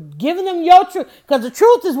you've given them your truth, because the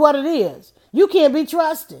truth is what it is. You can't be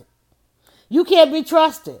trusted. You can't be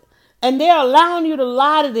trusted. And they're allowing you to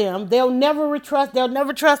lie to them. They'll never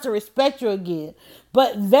trust or respect you again.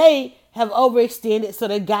 But they have overextended, so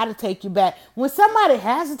they got to take you back. When somebody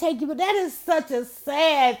has to take you back, that is such a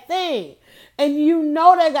sad thing. And you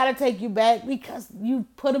know they got to take you back because you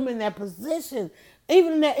put them in that position.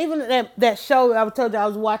 Even that show I told you I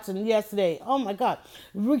was watching yesterday. Oh my God.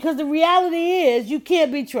 Because the reality is you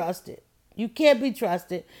can't be trusted. You can't be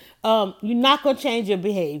trusted. You're not going to change your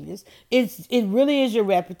behaviors. It really is your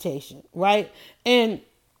reputation, right? And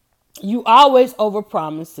you always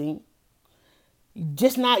overpromising. You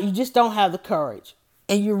just don't have the courage.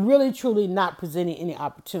 And you're really, truly not presenting any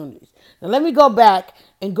opportunities. Now, let me go back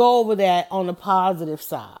and go over that on the positive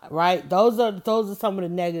side, right? Those are some of the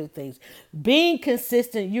negative things. Being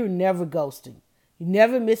consistent, you're never ghosting. You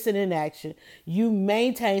never miss it in action. You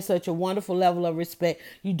maintain such a wonderful level of respect.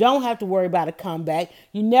 You don't have to worry about a comeback.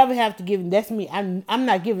 You never have to give. That's me. I'm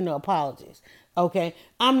not giving no apologies. Okay,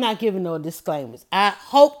 I'm not giving no disclaimers. I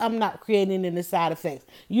hope I'm not creating any side effects.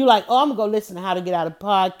 You like, I'm gonna go listen to How to Get Out of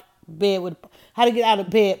Bed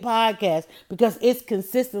podcast, because it's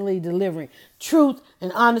consistently delivering truth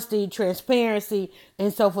and honesty, transparency,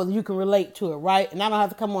 and so forth. You can relate to it, right? And I don't have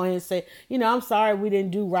to come on here and say, I'm sorry we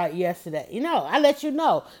didn't do right yesterday. I let you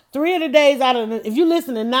know. 3 of the days if you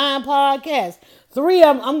listen to 9 podcasts, 3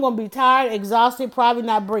 of them I'm going to be tired, exhausted, probably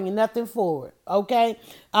not bringing nothing forward. Okay?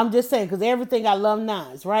 I'm just saying, because everything I love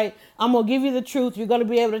 9s, right? I'm going to give you the truth. You're going to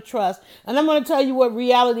be able to trust. And I'm going to tell you what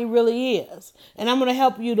reality really is. And I'm going to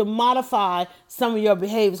help you to modify some of your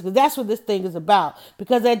behaviors, because that's what this thing is about.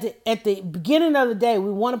 Because at the beginning of the day,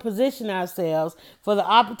 we want to position ourselves for the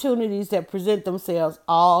opportunities that present themselves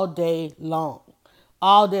all day long.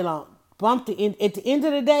 All day long. At the end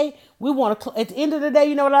of the day, at the end of the day,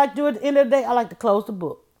 you know what I like to do at the end of the day? I like to close the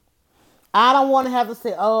book. I don't want to have to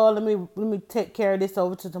say, let me take care of this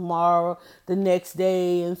over to tomorrow, the next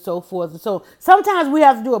day, and so forth. And so sometimes we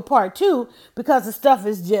have to do a part 2 because the stuff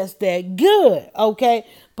is just that good, okay?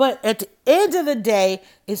 But at the end of the day,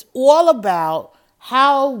 it's all about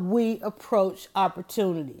how we approach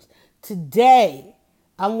opportunities. Today,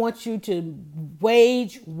 I want you to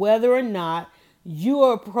gauge whether or not you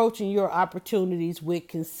are approaching your opportunities with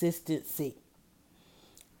consistency.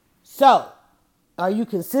 So, are you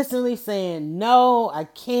consistently saying, no, I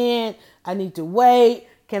can't, I need to wait,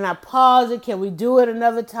 can I pause it, can we do it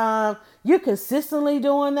another time? You're consistently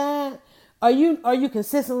doing that? Are you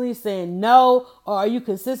consistently saying no, or are you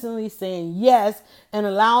consistently saying yes and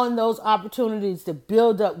allowing those opportunities to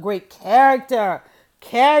build up great character?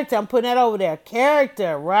 Character, I'm putting that over there.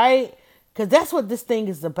 Character, right? Because that's what this thing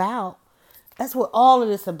is about. That's what all of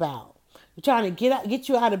this about. We're trying to get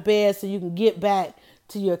you out of bed so you can get back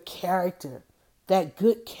to your character, that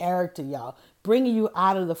good character, y'all, bringing you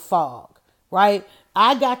out of the fog, right?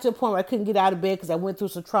 I got to a point where I couldn't get out of bed because I went through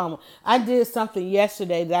some trauma. I did something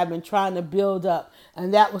yesterday that I've been trying to build up,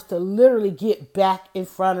 and that was to literally get back in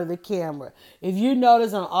front of the camera. If you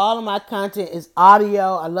notice, on all of my content is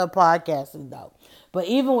audio. I love podcasting though. But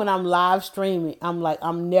even when I'm live streaming,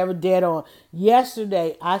 I'm never dead on.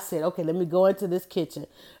 Yesterday, I said, okay, let me go into this kitchen.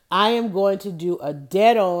 I am going to do a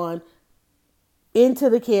dead on into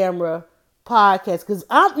the camera podcast. Because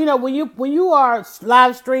when you are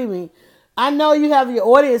live streaming, I know you have your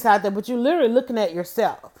audience out there, but you're literally looking at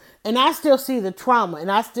yourself. And I still see the trauma. And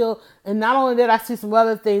not only that, I see some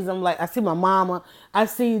other things. I see my mama. I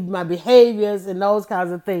see my behaviors and those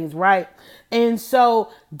kinds of things, right? And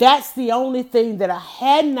so that's the only thing that I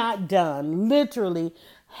had not done, literally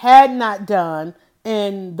had not done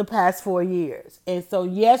in the past 4 years. And so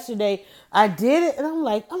yesterday I did it, and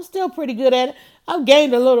I'm still pretty good at it. I've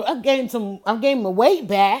gained my weight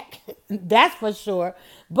back. That's for sure.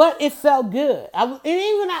 But it felt good.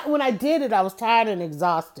 When I did it, I was tired and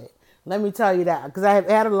exhausted. Let me tell you that, because I have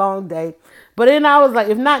had a long day. But then I was like,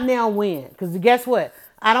 if not now, when? Because guess what?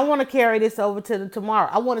 I don't want to carry this over to tomorrow.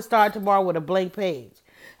 I want to start tomorrow with a blank page,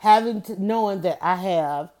 knowing that I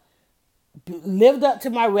have lived up to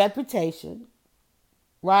my reputation,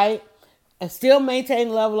 right? And still maintain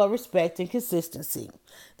a level of respect and consistency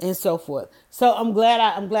and so forth. So I'm glad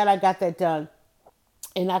I got that done.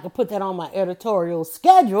 And I can put that on my editorial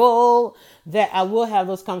schedule, that I will have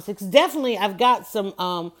those conversations. Definitely, I've got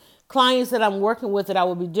some clients that I'm working with that I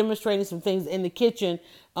will be demonstrating some things in the kitchen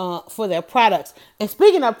for their products. And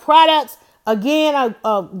speaking of products, again,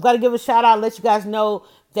 I've got to give a shout out, let you guys know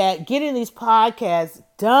that getting these podcasts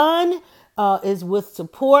done is with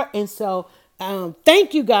support. And so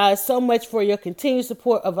thank you guys so much for your continued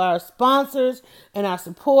support of our sponsors and our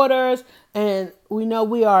supporters. And we know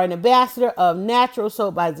we are an ambassador of Natural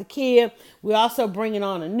Soap by Zakia. We're also bringing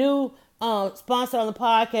on a new sponsor on the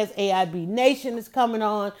podcast. AIB Nation is coming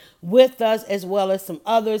on with us, as well as some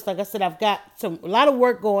others. Like I said, I've got a lot of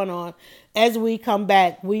work going on. As we come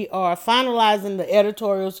back, we are finalizing the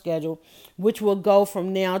editorial schedule, which will go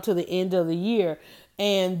from now to the end of the year.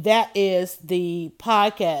 And that is the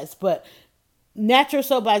podcast. But Natural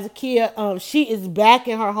Soap by Zakia, she is back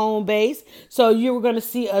in her home base. So you're going to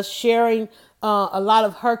see us sharing a lot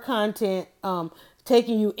of her content,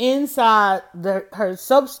 taking you inside her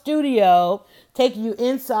soap studio, taking you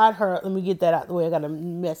inside her. Let me get that out the way. I got a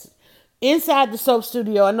message. Inside the soap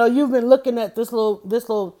studio. I know you've been looking at this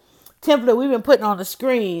little template we've been putting on the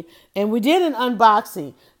screen, and we did an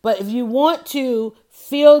unboxing. But if you want to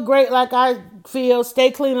feel great like I feel,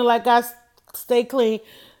 stay cleaner like I stay clean,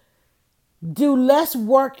 do less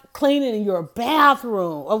work cleaning your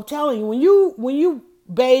bathroom. I'm telling you, when you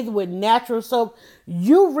bathe with natural soap,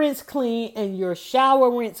 you rinse clean, and your shower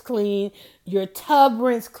rinse clean, your tub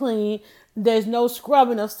rinse clean. There's no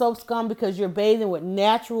scrubbing of soap scum because you're bathing with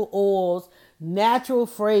natural oils, natural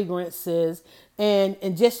fragrances,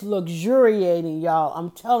 and just luxuriating, y'all. I'm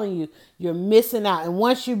telling you, you're missing out. And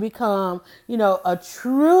once you become, a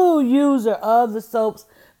true user of the soaps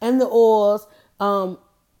and the oils,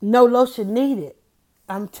 no lotion needed.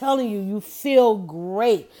 I'm telling you, you feel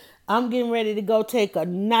great. I'm getting ready to go take a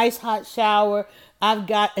nice hot shower. And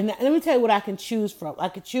let me tell you what I can choose from. I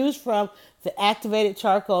could choose from the activated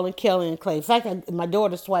charcoal and kaolin clay. In fact, my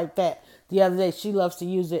daughter swiped that the other day. She loves to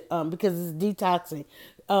use it because it's detoxing.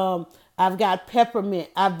 I've got peppermint.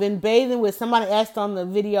 I've been bathing with, somebody asked on the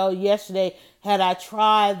video yesterday, had I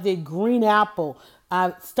tried the green apple?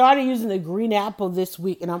 I started using the green apple this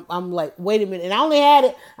week, and I'm like, wait a minute. And I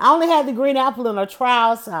only had the green apple in a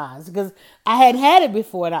trial size because I hadn't had it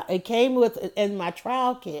before. And it came in my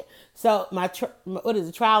trial kit. So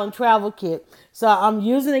trial and travel kit. So I'm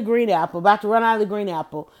using the green apple, about to run out of the green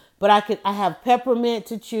apple, but I have peppermint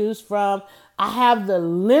to choose from. I have the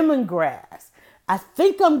lemongrass. I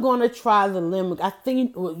think I'm going to try the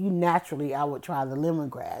naturally I would try the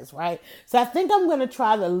lemongrass, right? So I think I'm going to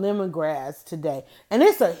try the lemongrass today. And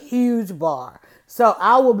it's a huge bar. So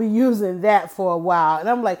I will be using that for a while. And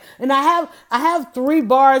I'm like, and I have 3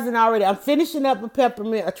 bars in already. I'm finishing up a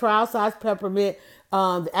peppermint, a trial size peppermint,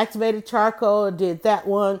 the activated charcoal. I did that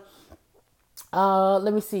one.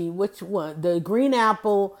 Let me see which one. The green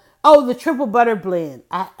apple. Oh, the triple butter blend.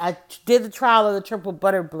 I did the trial of the triple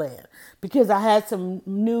butter blend because I had some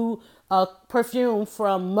new perfume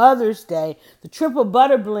from Mother's Day. The Triple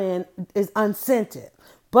Butter Blend is unscented,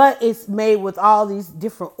 but it's made with all these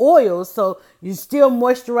different oils, so you still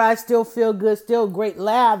moisturize, still feel good, still great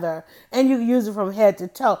lather, and you can use it from head to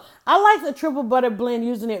toe. I like the Triple Butter Blend,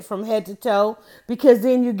 using it from head to toe, because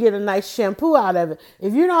then you get a nice shampoo out of it.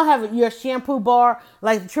 If you don't have your shampoo bar,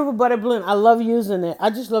 like the Triple Butter Blend, I love using it. I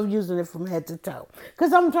just love using it from head to toe,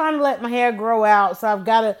 because I'm trying to let my hair grow out, so I've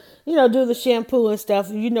got to, do the shampoo and stuff.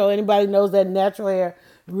 Anybody knows that natural hair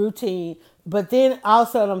routine. But then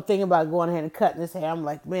also I'm thinking about going ahead and cutting this hair. I'm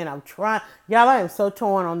like, man, I'm trying. Y'all, I am so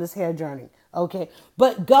torn on this hair journey. Okay.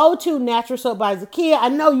 But go to Natural Soap by Zakia. I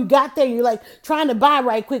know you got there. You're like trying to buy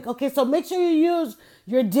right quick. Okay. So make sure you use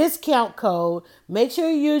your discount code. Make sure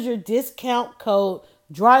you use your discount code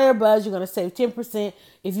Dryer Buzz. You're going to save 10%.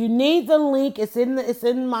 If you need the link, it's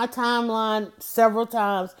in my timeline several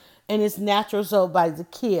times. And it's Natural Soap by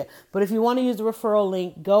Zakia. But if you want to use the referral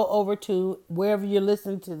link, go over to wherever you're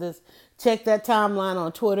listening to this. Check that timeline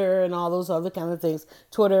on Twitter and all those other kind of things.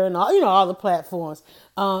 Twitter and all the platforms.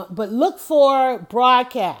 But look for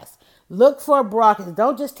broadcasts. Look for broadcasts.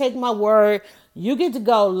 Don't just take my word. You get to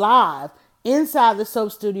go live inside the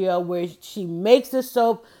soap studio where she makes the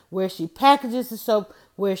soap, where she packages the soap,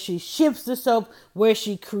 where she ships the soap, where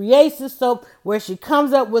she creates the soap, where she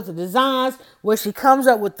comes up with the designs, where she comes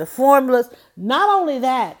up with the formulas. Not only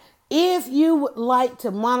that, if you would like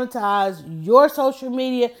to monetize your social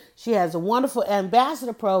media, she has a wonderful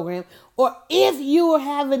ambassador program. Or if you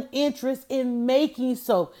have an interest in making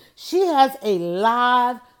soap, she has a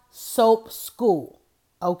live soap school,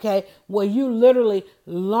 okay, where you literally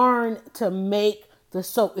learn to make the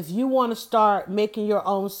soap. If you want to start making your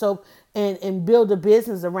own soap and build a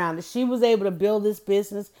business around it. She was able to build this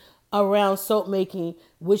business around soap making,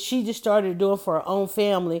 which she just started doing for her own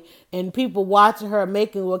family, and people watching her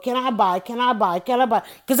making, well, can I buy? Can I buy? Can I buy?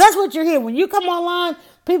 Because that's what you're hearing. When you come online,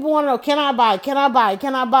 people want to know, can I buy? Can I buy?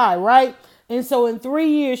 Can I buy? Right? And so in 3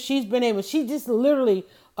 years, she just literally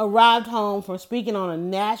arrived home from speaking on a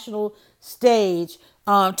national stage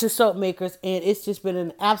to soap makers, and it's just been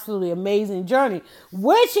an absolutely amazing journey.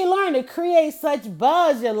 Where she learned to create such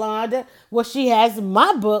buzz, Yolanda? Well, she has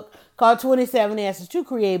my book called 27 Answers to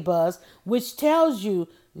Create Buzz, which tells you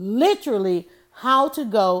literally how to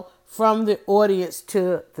go from the audience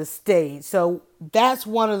to the stage. So that's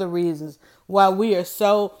one of the reasons why we are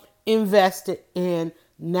so invested in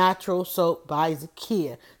Natural Soap by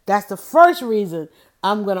Zakia. That's the first reason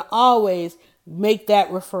I'm going to always make that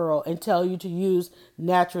referral and tell you to use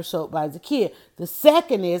Natural Soap by Zakia. The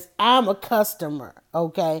second is I'm a customer,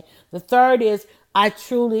 okay? The third is I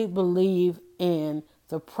truly believe in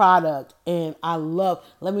the product, and I love,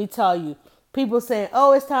 let me tell you, people saying,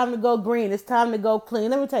 oh, it's time to go green, it's time to go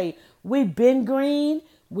clean. Let me tell you, we've been green,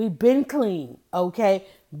 we've been clean, okay?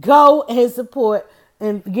 Go and support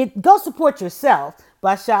go support yourself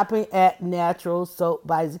by shopping at Natural Soap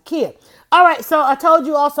by Zakia. All right, so I told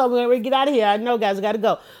you also, we're going to get out of here. I know, guys, I got to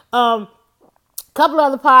go. Couple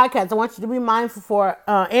other podcasts I want you to be mindful for.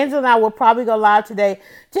 Angela and I will probably go live today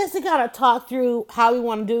just to kind of talk through how we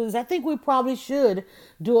want to do this. I think we probably should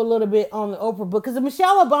do a little bit on the Oprah book, because the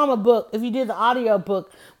Michelle Obama book, if you did the audio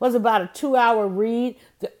book, was about a 2-hour read.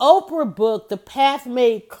 The Oprah book, The Path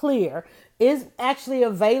Made Clear, is actually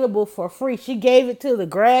available for free. She gave it to the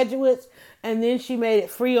graduates, and then she made it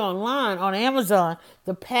free online on Amazon.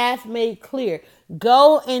 The Path Made Clear.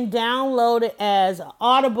 Go and download it as an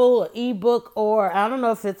Audible, an ebook, or I don't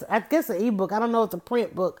know if it's, I guess an ebook. I don't know if the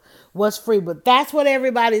print book was free, but that's what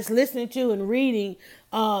everybody's listening to and reading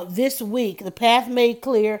this week. The Path Made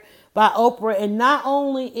Clear by Oprah. And not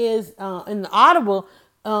only is in the Audible,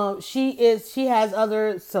 she has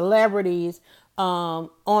other celebrities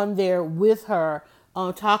on there with her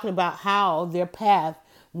talking about how their path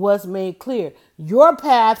was made clear. Your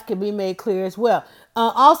path can be made clear as well.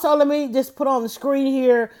 Also, let me just put on the screen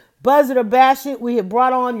here, Buzz It or Bash It. We have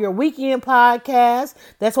brought on your weekend podcast.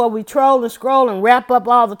 That's why we troll and scroll and wrap up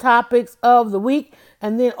all the topics of the week.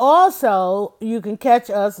 And then also, you can catch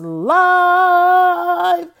us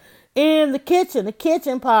live in the kitchen. The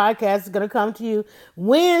kitchen podcast is going to come to you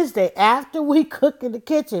Wednesday after we cook in the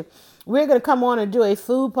kitchen. We're going to come on and do a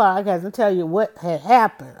food podcast and tell you what had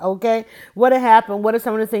happened, okay? What had happened, what are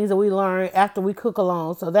some of the things that we learned after we cook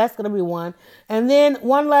alone. So that's going to be one. And then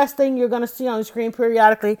one last thing you're going to see on the screen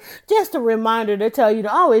periodically, just a reminder to tell you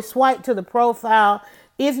to always swipe to the profile.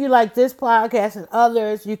 If you like this podcast and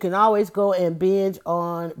others, you can always go and binge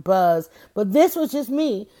on Buzz. But this was just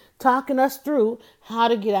me talking us through how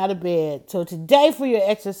to get out of bed. So today for your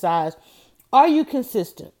exercise, are you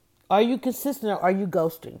consistent? Are you consistent or are you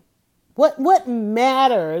ghosting? What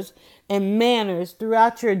matters and manners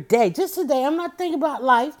throughout your day. Just today, I'm not thinking about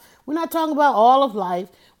life. We're not talking about all of life.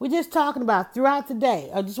 We're just talking about throughout the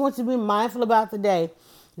day. I just want you to be mindful about the day.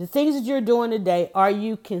 The things that you're doing today, are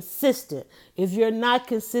you consistent? If you're not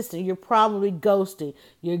consistent, you're probably ghosting.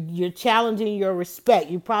 You're challenging your respect.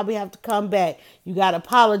 You probably have to come back. You got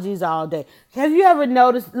apologies all day. Have you ever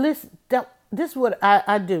noticed, listen, this is what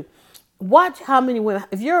I do. Watch how many women,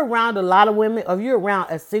 if you're around a lot of women, or if you're around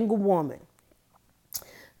a single woman,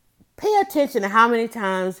 pay attention to how many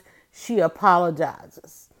times she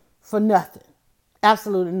apologizes for nothing.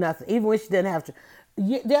 Absolutely nothing. Even when she didn't have to.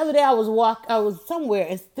 The other day I was somewhere,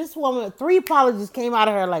 and this woman, 3 apologies came out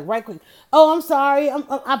of her like right quick. Oh, I'm sorry. I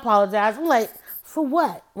apologize. I'm like, for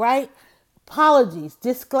what? Right? Apologies,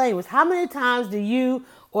 disclaimers. How many times do you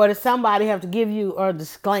or does somebody have to give you a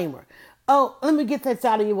disclaimer? Oh, let me get that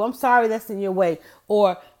out of you. I'm sorry that's in your way.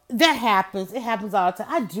 Or that happens. It happens all the time.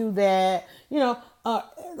 I do that.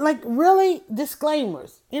 Like really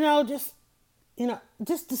disclaimers.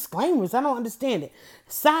 Just disclaimers. I don't understand it.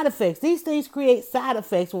 Side effects. These things create side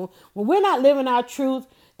effects. When we're not living our truth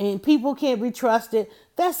and people can't be trusted,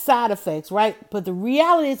 that's side effects, right? But the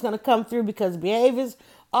reality is going to come through because behaviors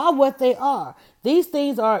are what they are. These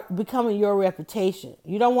things are becoming your reputation.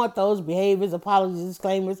 You don't want those behaviors, apologies,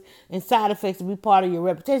 disclaimers, and side effects to be part of your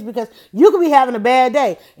reputation because you could be having a bad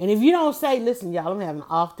day. And if you don't say, listen, y'all, I'm having an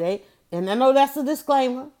off day, and I know that's a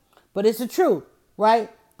disclaimer, but it's the truth, right?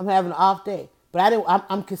 I'm having an off day. But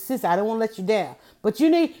I'm consistent. I don't want to let you down. But you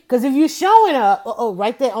need, because if you're showing up,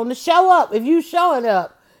 right there on the show up, if you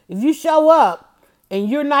show up and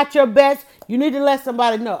you're not your best, you need to let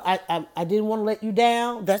somebody know. I didn't want to let you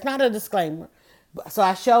down. That's not a disclaimer. So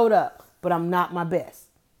I showed up, but I'm not my best,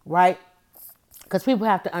 right? Because people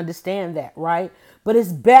have to understand that, right? But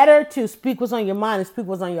it's better to speak what's on your mind and speak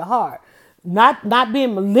what's on your heart. Not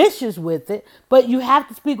being malicious with it, but you have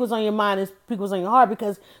to speak what's on your mind and speak what's on your heart,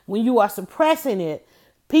 because when you are suppressing it,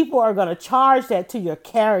 people are going to charge that to your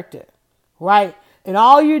character, right? And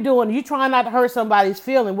all you're doing, you're trying not to hurt somebody's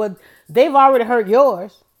feeling. Well, they've already hurt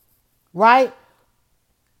yours, right?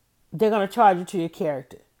 They're going to charge you to your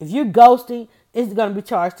character. If you're ghosting, it's going to be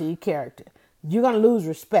charged to your character. You're going to lose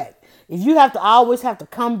respect. If you always have to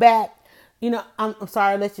come back, I'm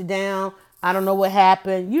sorry I let you down. I don't know what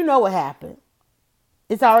happened. You know what happened.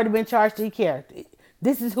 It's already been charged to your character.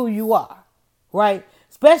 This is who you are, right?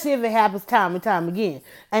 Especially if it happens time and time again.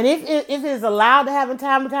 And if it's allowed to happen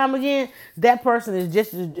time and time again, that person is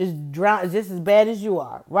just as bad as you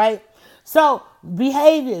are, right? So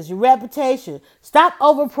behaviors, your reputation. Stop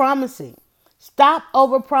overpromising. Stop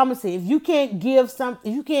overpromising. If you can't give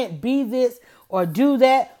something, if you can't be this or do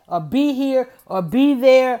that or be here or be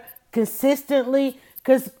there consistently,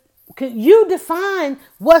 because you define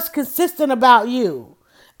what's consistent about you.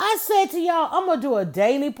 I said to y'all, I'm going to do a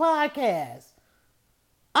daily podcast.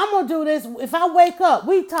 I'm going to do this. If I wake up,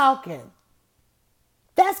 we talking.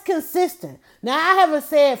 That's consistent. Now, I haven't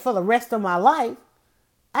said for the rest of my life.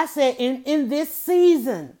 I said in this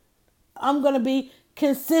season, I'm going to be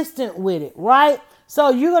consistent with it, right?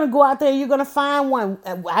 So you're going to go out there, you're going to find one.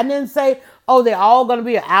 I didn't say, they're all going to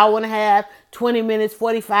be an hour and a half, 20 minutes,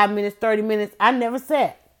 45 minutes, 30 minutes. I never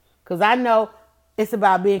said. Because I know it's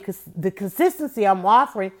about being, the consistency I'm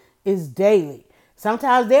offering is daily.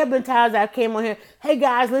 Sometimes there have been times I came on here, hey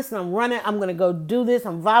guys, listen, I'm running. I'm going to go do this.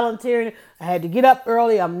 I'm volunteering. I had to get up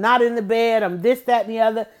early. I'm not in the bed. I'm this, that, and the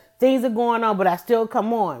other. Things are going on, but I still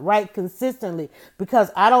come on, right? Consistently, because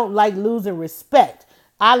I don't like losing respect.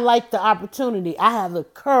 I like the opportunity. I have the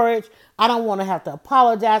courage. I don't want to have to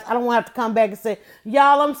apologize. I don't want to have to come back and say,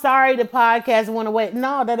 y'all, I'm sorry the podcast went away.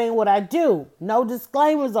 No, that ain't what I do. No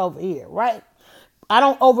disclaimers over here, right? I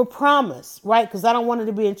don't overpromise, right? Because I don't want it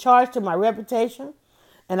to be in charge to my reputation.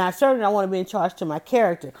 And I certainly don't want to be in charge to my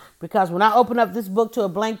character. Because when I open up this book to a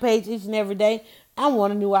blank page each and every day, I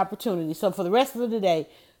want a new opportunity. So for the rest of the day,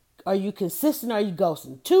 are you consistent or are you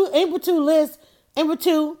ghosting? Ain't but two lists, ain't but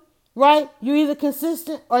two. Right? You're either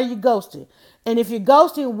consistent or you ghosting. And if you're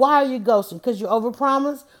ghosting, why are you ghosting? Because you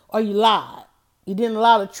overpromised or you lied. You didn't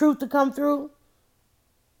allow the truth to come through.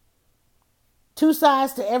 2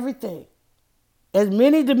 sides to everything. As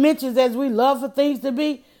many dimensions as we love for things to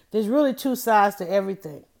be, there's really 2 sides to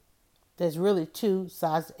everything. There's really 2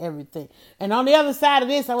 sides to everything. And on the other side of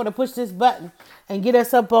this, I want to push this button and get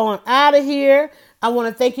us up on out of here. I want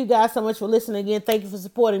to thank you guys so much for listening again. Thank you for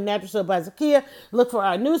supporting Natural Soap by Zakia. Look for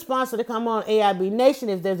our new sponsor to come on, AIB Nation.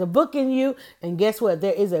 If there's a book in you, and guess what?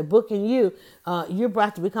 There is a book in you. You're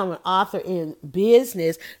about to become an author in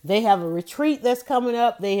business. They have a retreat that's coming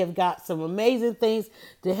up. They have got some amazing things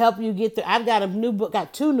to help you get there. I've got a new book,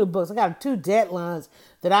 got 2 new books. I got 2 deadlines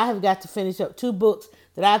that I have got to finish up, 2 books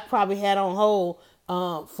that I've probably had on hold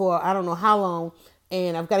for I don't know how long,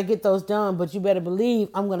 and I've got to get those done. But you better believe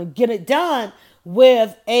I'm going to get it done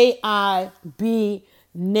with AIB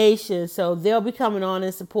Nation. So they'll be coming on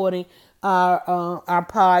and supporting our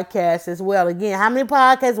podcast as well. Again, how many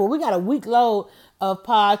podcasts? Well, we got a week load of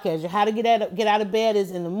podcasts. How to get out of bed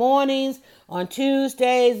is in the mornings, on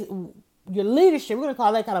Tuesdays. Your leadership, we're going to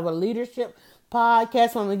call that kind of a leadership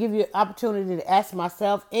podcast. So I'm going to give you an opportunity to ask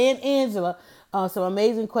myself and Angela some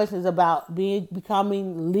amazing questions about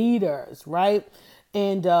becoming leaders, right?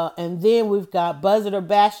 And then we've got Buzz It or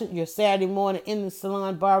Bash It, your Saturday morning in the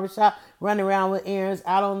salon barbershop, running around with errands,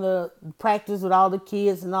 out on the practice with all the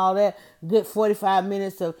kids and all that. Good 45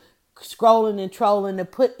 minutes of scrolling and trolling to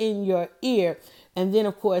put in your ear. And then,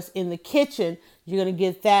 of course, in the kitchen, you're going to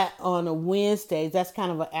get that on a Wednesday. That's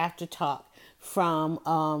kind of an after talk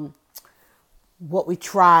from what we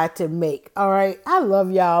try to make. All right. I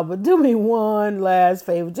love y'all, but do me one last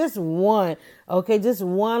favor. Just one. Okay. Just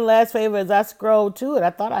one last favor as I scroll to it. I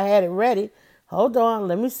thought I had it ready. Hold on.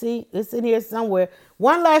 Let me see. It's in here somewhere.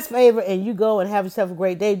 One last favor, and you go and have yourself a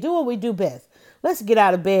great day. Do what we do best. Let's get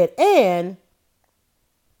out of bed. And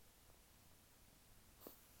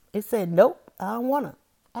it said, nope, I don't want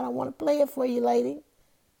to play it for you, lady.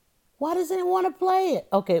 Why doesn't it want to play it?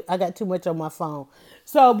 Okay, I got too much on my phone.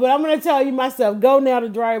 So, but I'm going to tell you myself, go now to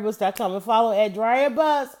dryerbuzz.com and follow at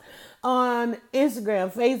DryerBuzz on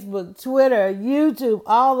Instagram, Facebook, Twitter, YouTube,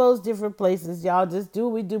 all those different places. Y'all just do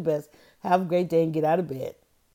what we do best. Have a great day and get out of bed.